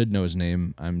 I should know his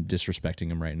name. I'm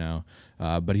disrespecting him right now.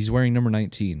 But he's wearing number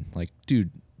 19. Dude,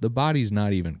 the body's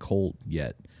not even cold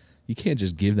yet. You can't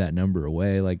just give that number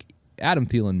away. Adam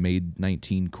Thielen made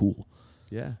 19 cool.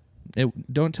 Yeah.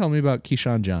 Don't tell me about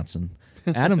Keyshawn Johnson.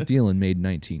 Adam Thielen made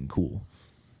 19 cool.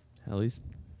 At least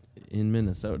in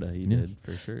Minnesota, he did,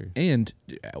 for sure. And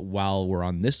while we're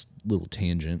on this little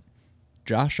tangent,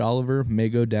 Josh Oliver may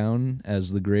go down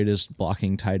as the greatest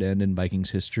blocking tight end in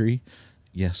Vikings history.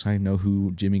 Yes, I know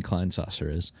who Jimmy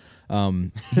Kleinsasser is.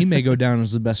 He may go down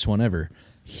as the best one ever.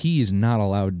 he is not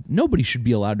allowed. Nobody should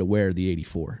be allowed to wear the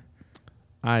 84.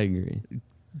 I agree.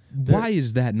 Why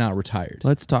is that not retired?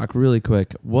 Let's talk really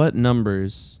quick. What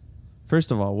numbers?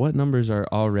 First of all, what numbers are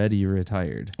already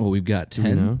retired? Well, we've got 10. Do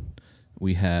you know?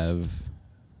 We have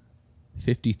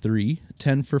 53,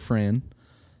 10 for Fran,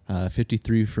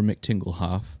 53 for Mick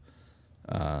Tingelhoff,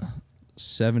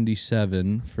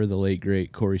 77 for the late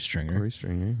great Corey Stringer. Corey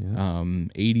Stringer, yeah.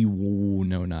 80,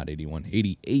 no, not 81,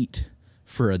 88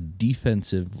 for a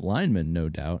defensive lineman, no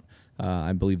doubt.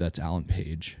 I believe that's Alan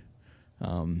Page.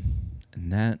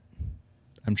 And that,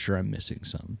 I'm sure I'm missing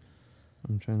some.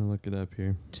 I'm trying to look it up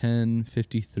here. 10,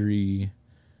 53,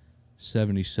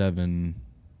 77,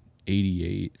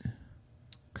 88.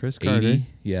 Chris Carter. 80,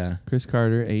 yeah. Chris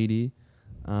Carter, 80.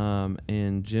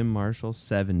 And Jim Marshall,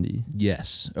 70.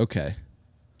 Yes. Okay.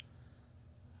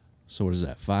 So what is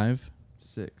that? 5?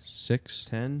 6. 6?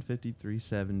 10, 53,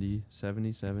 70,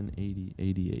 77, 80,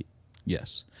 88.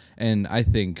 Yes. And I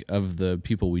think of the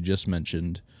people we just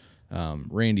mentioned,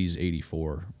 Randy's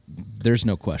 84. There's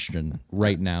no question.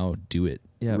 Right now, do it.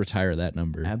 Yep. Retire that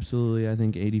number. Absolutely. I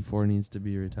think 84 needs to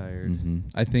be retired. Mm-hmm.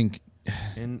 I think...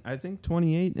 And I think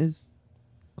 28 is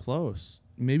close.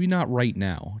 Maybe not right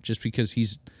now, just because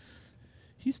he's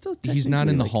still not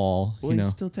in the hall. Well, you know?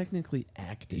 he's still technically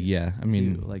active. Yeah, I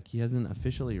mean... too. Like, he hasn't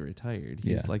officially retired.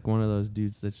 He's Yeah. like one of those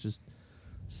dudes that's just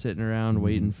sitting around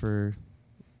waiting for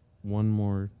one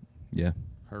more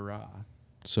hurrah.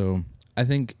 So I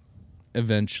think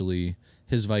eventually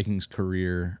his Vikings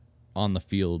career on the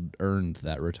field earned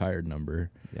that retired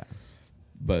number. Yeah.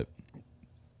 But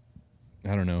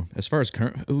I don't know. As far as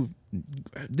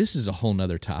this is a whole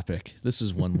nother topic. This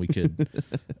is one we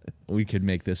could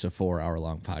make this a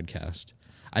 4-hour-long podcast.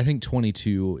 I think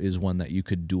 22 is one that you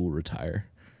could dual retire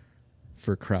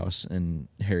for Kraus and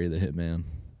Harry the Hitman.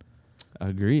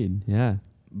 Agreed. Yeah.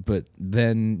 But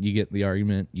then you get the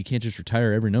argument, you can't just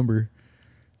retire every number.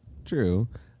 True.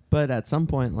 But at some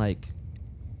point, like,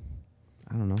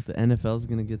 I don't know, the NFL is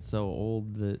going to get so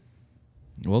old that...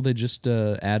 Well, they just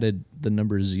added the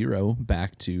number 0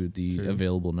 back to the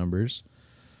available numbers.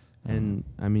 And,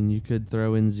 I mean, you could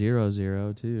throw in 0,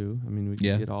 0, too. I mean, we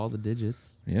could get all the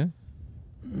digits. Yeah.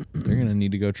 They're going to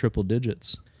need to go triple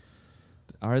digits.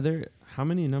 How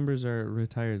many numbers are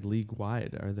retired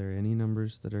league-wide? Are there any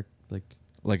numbers that are,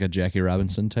 like a Jackie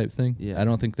Robinson type thing? Yeah. I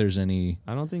don't think there's any...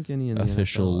 I don't think any in the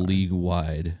official NFL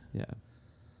league-wide. Yeah.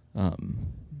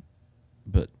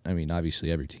 But, I mean, obviously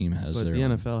every team has but their the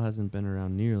own. NFL hasn't been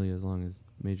around nearly as long as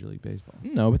Major League Baseball.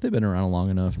 No, but they've been around long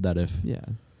enough that if... Yeah.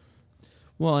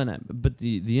 Well, but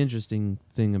the interesting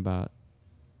thing about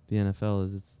the NFL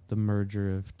is it's the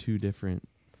merger of two different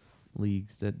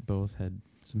leagues that both had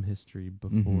some history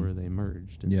before they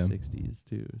merged in the 60s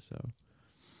too. So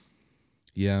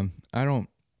yeah, I don't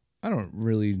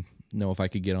really know if I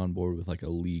could get on board with like a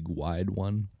league-wide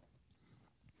one.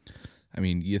 I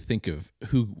mean, you think of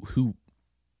who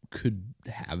could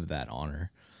have that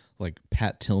honor. Like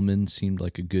Pat Tillman seemed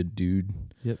like a good dude.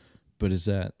 Yep. But is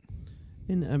that...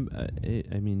 And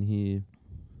I mean, he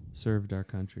served our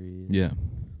country. Yeah.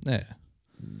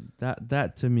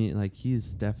 That to me, like,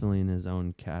 he's definitely in his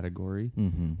own category.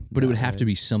 Mm-hmm. But it would have to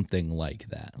be something like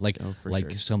that, like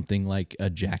something like a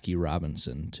Jackie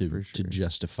Robinson to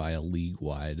justify a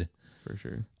league-wide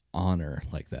honor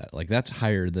like that. Like that's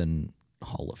higher than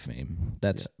Hall of Fame.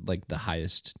 That's like the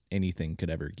highest anything could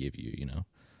ever give you. You know.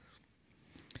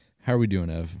 How are we doing,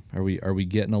 Ev? Are we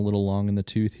getting a little long in the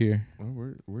tooth here?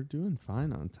 Well, we're doing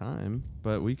fine on time,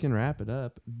 but we can wrap it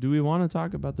up. Do we want to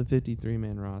talk about the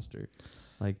 53-man roster?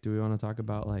 Like, do we want to talk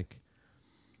about like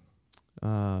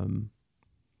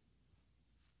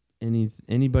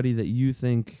anybody that you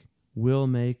think will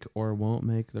make or won't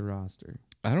make the roster?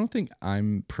 I don't think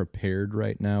I'm prepared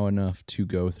right now enough to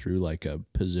go through like a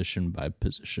position by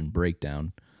position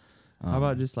breakdown. How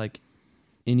about just like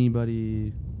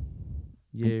anybody?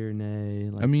 Yay or nay?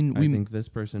 Like, I mean, I think this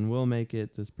person will make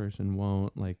it. This person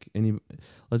won't. Like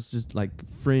let's just like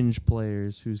fringe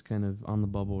players who's kind of on the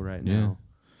bubble right now.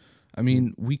 I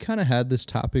mean, we kind of had this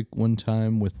topic one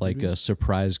time with like a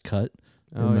surprise cut.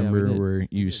 Remember where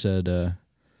you said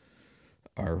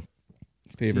our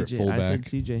favorite fullback? I said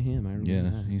CJ Ham. I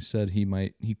remember that. He said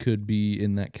he could be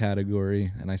in that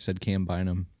category, and I said Cam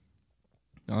Bynum.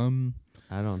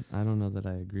 I don't know that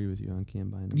I agree with you on Cam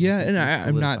Bynum. Yeah, and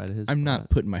I'm not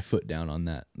putting my foot down on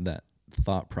that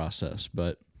thought process,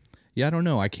 but yeah, I don't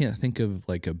know. I can't think of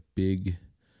like a big,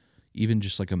 even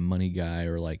just like a money guy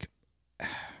or like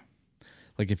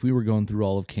if we were going through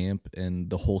all of camp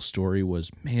and the whole story was,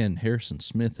 man, Harrison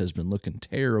Smith has been looking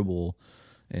terrible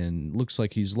and looks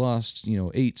like he's lost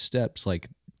 8 steps. Like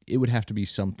it would have to be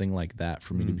something like that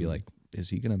for me to be like, is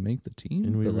he going to make the team?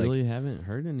 And we really haven't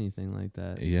heard anything like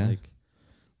that. Yeah. Like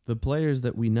the players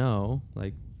that we know,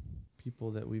 like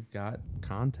people that we've got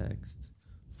context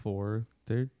for,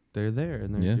 they're there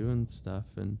and they're doing stuff,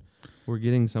 and we're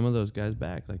getting some of those guys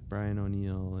back, like Brian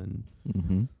O'Neill and.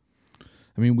 Mm-hmm.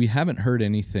 I mean, we haven't heard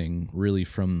anything really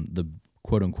from the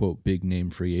quote unquote big name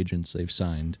free agents they've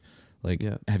signed. Like,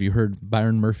 have you heard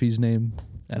Byron Murphy's name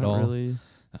at all? Really.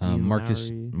 Marcus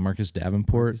Davenport.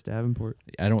 Marcus Davenport.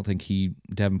 I don't think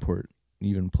Davenport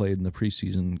even played in the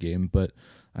preseason game, but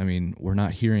I mean, we're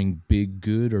not hearing big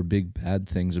good or big bad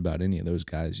things about any of those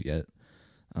guys yet.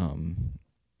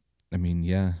 I mean,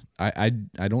 yeah, I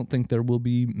don't think there will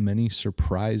be many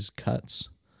surprise cuts.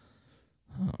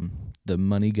 The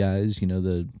money guys,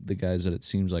 the guys that it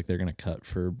seems like they're going to cut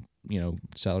for,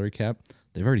 salary cap,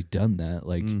 they've already done that.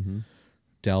 Like,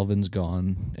 Dalvin's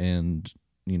gone, and,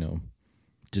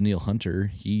 Daniil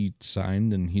Hunter, he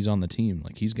signed and he's on the team.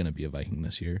 Like, he's going to be a Viking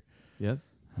this year. Yep.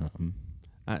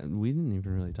 We didn't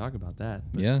even really talk about that.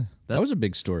 Yeah, that was a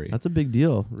big story. That's a big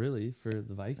deal, really, for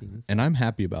the Vikings. And I'm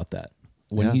happy about that.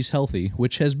 When he's healthy,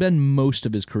 which has been most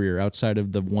of his career outside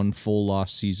of the one full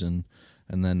lost season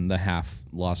and then the half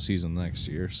lost season next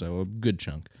year, so a good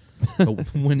chunk.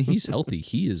 But when he's healthy,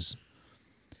 he is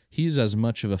as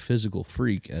much of a physical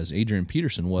freak as Adrian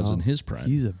Peterson was in his prime.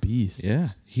 He's a beast. Yeah,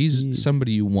 he's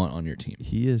somebody you want on your team.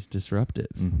 He is disruptive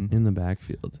in the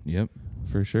backfield. Yep.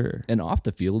 For sure. And off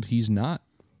the field, he's not.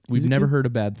 We've never heard a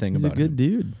bad thing about him. He's a good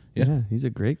dude. Yeah, he's a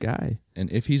great guy.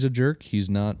 And if he's a jerk, he's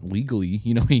not legally,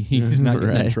 he's not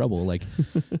getting in trouble. Like,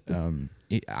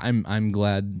 I'm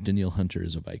glad Daniil Hunter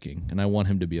is a Viking, and I want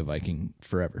him to be a Viking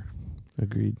forever.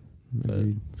 Agreed.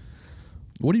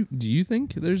 What do you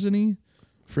think? There's any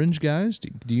fringe guys?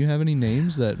 Do you have any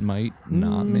names that might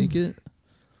not make it?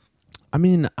 I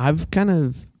mean, I've kind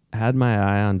of had my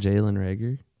eye on Jalen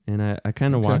Reagor, and I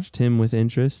kind of watched him with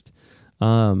interest.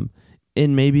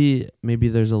 And maybe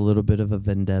there's a little bit of a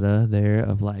vendetta there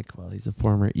of like, well, he's a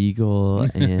former Eagle,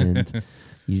 and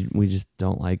we just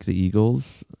don't like the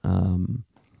Eagles. And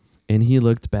he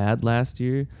looked bad last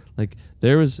year. Like,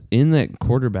 there was in that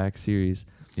quarterback series.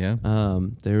 Yeah.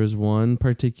 There was one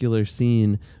particular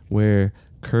scene where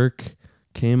Kirk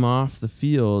came off the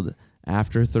field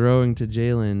after throwing to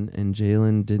Jalen, and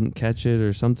Jalen didn't catch it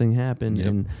or something happened,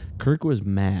 and Kirk was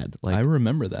mad. Like, I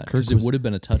remember that because it would have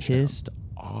been a touchdown. Pissed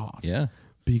off. Yeah.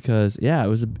 Because it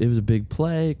was a big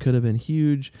play, could have been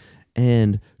huge,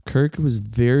 and Kirk was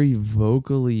very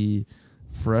vocally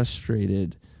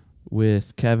frustrated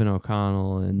with Kevin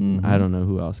O'Connell and I don't know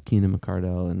who else, Keenan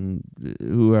McCardell and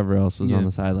whoever else was on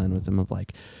the sideline with him, of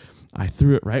like, I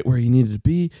threw it right where he needed to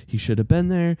be. He should have been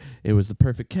there. It was the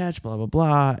perfect catch, blah blah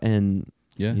blah. And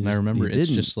and I remember it's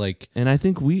just like, and I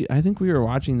think we were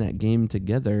watching that game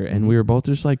together, and we were both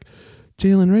just like,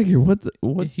 Jalen Reagor,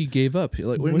 what he gave up?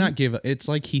 Like, not gave up. It's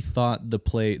like he thought the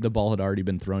ball had already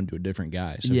been thrown to a different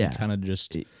guy, so he kind of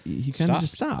just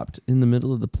just stopped in the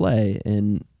middle of the play,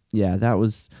 and that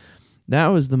was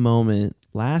the moment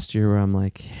last year where I'm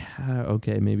like,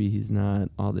 okay, maybe he's not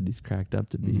all that he's cracked up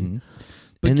to be.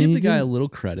 But give the guy a little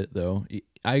credit, though.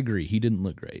 I agree, he didn't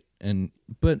look great,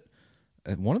 but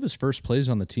one of his first plays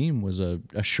on the team was a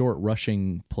short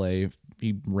rushing play.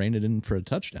 He ran it in for a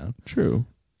touchdown. True.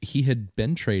 He had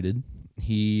been traded.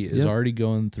 He is already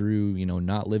going through,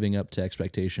 not living up to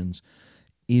expectations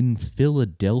in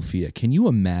Philadelphia. Can you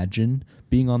imagine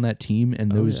being on that team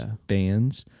and those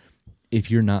fans if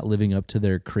you're not living up to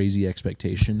their crazy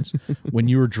expectations? When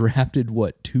you were drafted,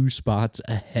 2 spots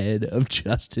ahead of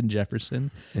Justin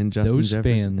Jefferson? And those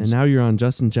fans. And now you're on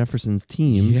Justin Jefferson's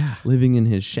team, living in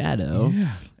his shadow.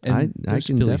 Yeah. And I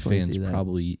can Philly definitely fans see that.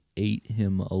 probably ate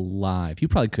him alive. He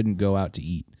probably couldn't go out to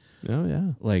eat. Oh,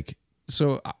 yeah. Like,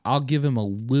 so I'll give him a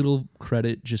little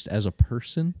credit just as a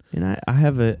person. And I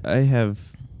have a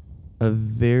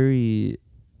very,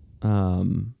 how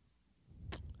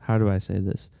do I say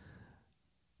this?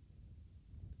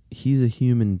 He's a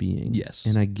human being. Yes.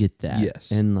 And I get that. Yes.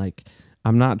 And like,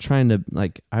 I'm not trying to,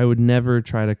 like, I would never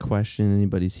try to question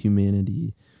anybody's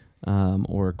humanity,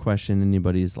 or question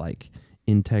anybody's like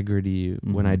integrity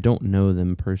when I don't know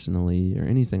them personally or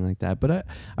anything like that. But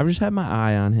I've just had my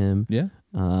eye on him. Yeah.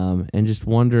 And just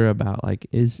wonder about, like,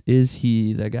 is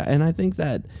he that guy? And I think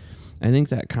that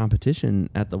competition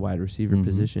at the wide receiver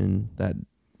position, that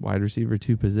wide receiver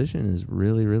 2 position, is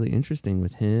really, really interesting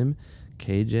with him,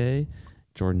 KJ,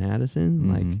 Jordan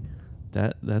Addison.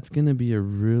 Like, that's going to be a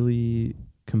really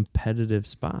competitive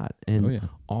spot. And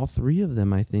all 3 of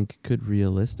them, I think, could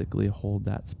realistically hold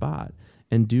that spot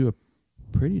and do a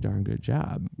pretty darn good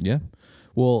job. Yeah.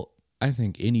 Well, I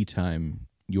think anytime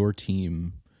your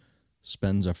team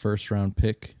spends a first-round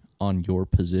pick on your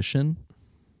position,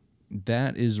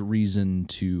 that is reason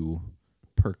to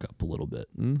perk up a little bit.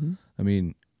 Mm-hmm. I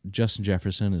mean, Justin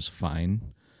Jefferson is fine,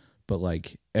 but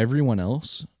like everyone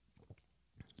else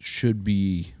should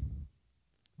be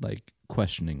like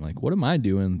questioning, like, what am I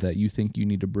doing that you think you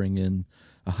need to bring in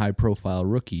a high profile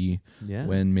rookie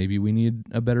when maybe we need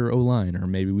a better O-line or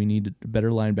maybe we need better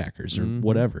linebackers or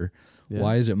whatever. Yeah.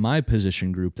 Why is it my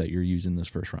position group that you're using this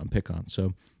first round pick on?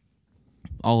 So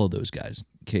all of those guys,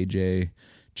 KJ,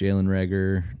 Jalen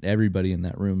Reagor, everybody in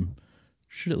that room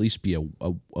should at least be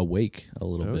awake a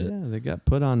little bit. Yeah, they got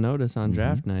put on notice on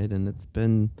draft night, and it's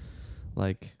been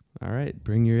like, all right,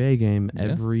 bring your A game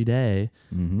every day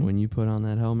when you put on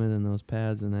that helmet and those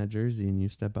pads and that jersey and you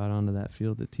step out onto that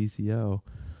field at TCO.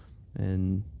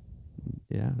 And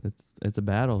yeah, it's a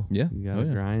battle. Yeah. You got to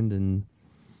grind, and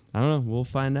I don't know, we'll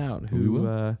find out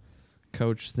who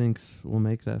coach thinks will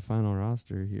make that final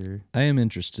roster here. I am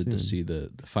interested to see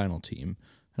the final team.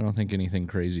 I don't think anything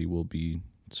crazy will be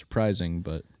surprising,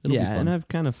 but it'll be fun. And I've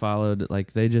kind of followed,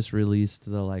 like, they just released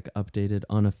the like updated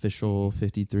unofficial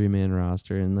 53-man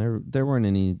roster, and there weren't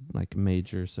any like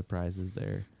major surprises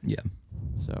there. Yeah.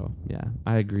 So yeah,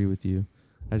 I agree with you.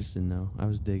 I just didn't know. I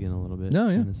was digging a little bit,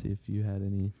 trying to see if you had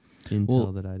any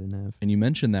intel that I didn't have. And you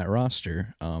mentioned that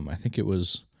roster. I think it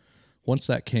was once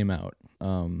that came out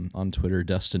on Twitter,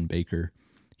 Dustin Baker,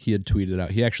 he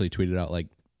actually tweeted out like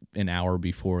an hour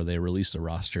before they released the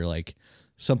roster, like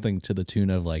something to the tune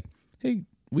of like, hey,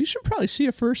 we should probably see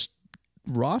a first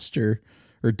roster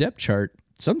or depth chart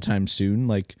sometime soon.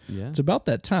 Like, it's about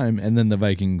that time. And then the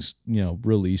Vikings,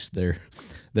 released their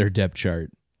depth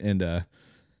chart, and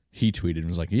he tweeted and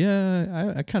was like,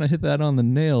 yeah, I kind of hit that on the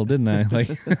nail, didn't I?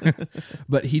 Like,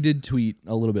 but he did tweet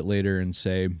a little bit later and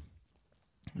say,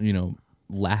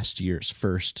 last year's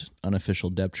first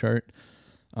unofficial depth chart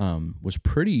was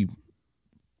pretty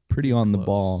on the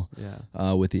ball,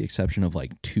 with the exception of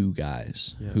like two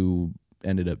guys who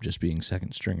ended up just being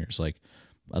second stringers. Like,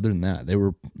 other than that, they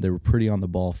were pretty on the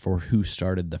ball for who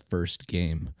started the first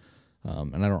game.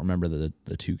 And I don't remember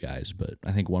the two guys, but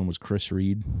I think one was Chris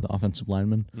Reed, the offensive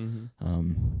lineman.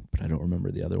 But I don't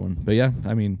remember the other one. But yeah,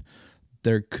 I mean,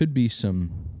 there could be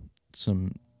some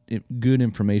good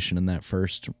information in that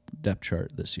first depth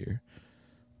chart this year,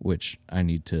 which I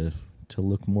need to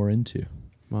look more into.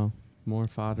 Well, more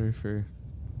fodder for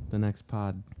the next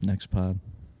pod.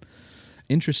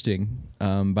 Interesting.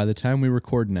 By the time we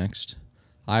record next,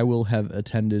 I will have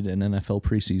attended an NFL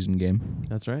preseason game.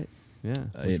 That's right. Yeah.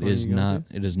 It is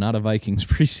not a Vikings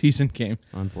preseason game.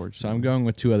 Unfortunately. So I'm going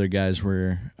with two other guys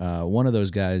where one of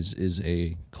those guys is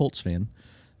a Colts fan.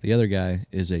 The other guy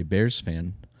is a Bears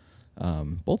fan.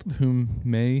 Both of whom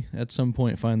may at some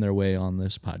point find their way on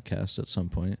this podcast at some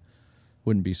point.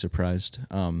 Wouldn't be surprised.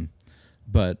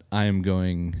 But I am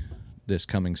going this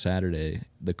coming Saturday.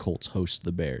 The Colts host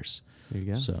the Bears. There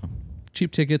you go. So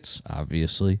cheap tickets,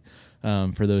 obviously,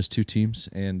 for those two teams.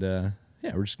 And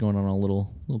we're just going on a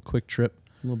little quick trip.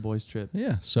 Little boys trip.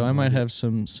 Yeah, so I might have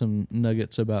some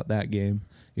nuggets about that game,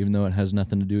 even though it has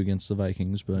nothing to do against the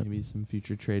Vikings. But maybe some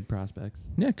future trade prospects.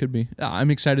 Yeah, it could be.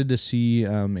 I'm excited to see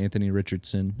Anthony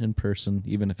Richardson in person,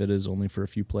 even if it is only for a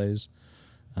few plays.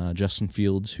 Justin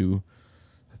Fields, who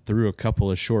threw a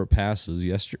couple of short passes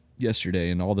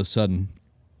yesterday, and all of a sudden,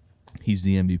 he's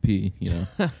the MVP.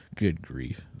 Good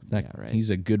grief! He's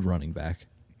a good running back.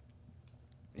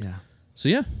 Yeah. So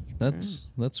yeah,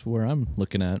 that's where I'm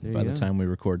looking at by the time we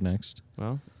record next.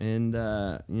 Well, and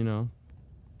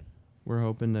we're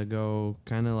hoping to go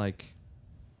kind of like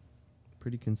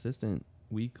pretty consistent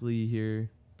weekly here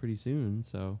pretty soon.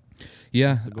 So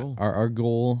yeah, that's the goal. Our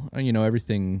goal,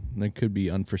 everything, there could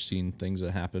be unforeseen things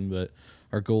that happen, but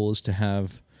our goal is to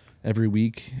have every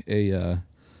week a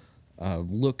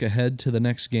look ahead to the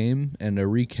next game and a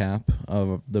recap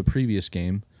of the previous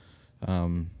game.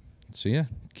 So yeah,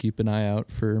 keep an eye out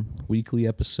for weekly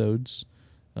episodes.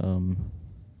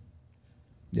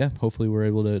 Hopefully we're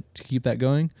able to keep that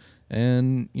going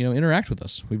and, interact with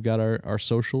us. We've got our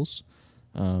socials.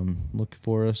 Look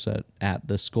for us at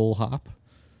the Skull Hop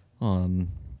on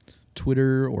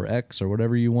Twitter or X or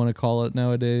whatever you want to call it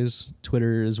nowadays.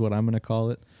 Twitter is what I'm going to call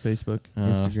it. Facebook,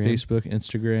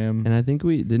 Instagram. And I think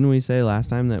didn't we say last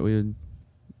time that we would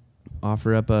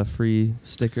offer up a free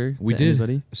sticker to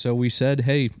anybody? So we said,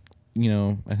 hey,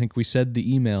 I think we said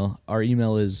the email. Our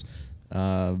email is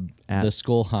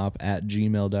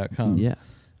theskullhop@gmail.com. Yeah.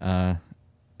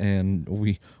 And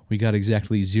we got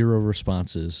exactly 0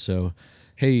 responses. So,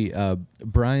 hey,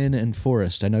 Brian and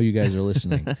Forrest, I know you guys are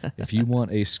listening. If you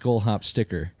want a Skull Hop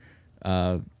sticker,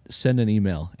 send an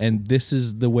email. And this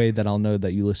is the way that I'll know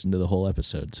that you listened to the whole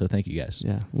episode. So thank you guys.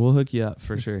 Yeah, we'll hook you up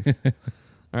for sure.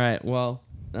 All right. Well,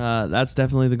 that's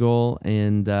definitely the goal,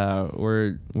 and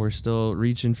we're still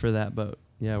reaching for that. But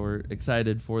yeah, we're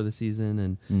excited for the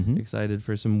season and excited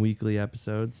for some weekly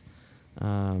episodes.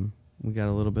 We got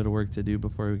a little bit of work to do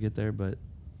before we get there, but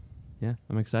yeah,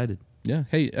 I'm excited. Yeah.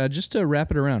 Hey, just to wrap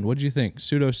it around, what did you think?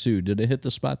 Pseudo Sue, did it hit the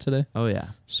spot today? Oh yeah,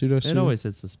 Pseudo Sue. It always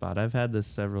hits the spot. I've had this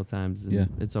several times, and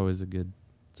it's always a good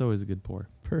pour.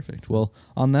 Perfect. Well,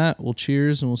 on that, we'll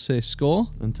cheers and we'll say skol.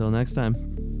 Until next time,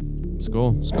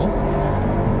 skol. Skol.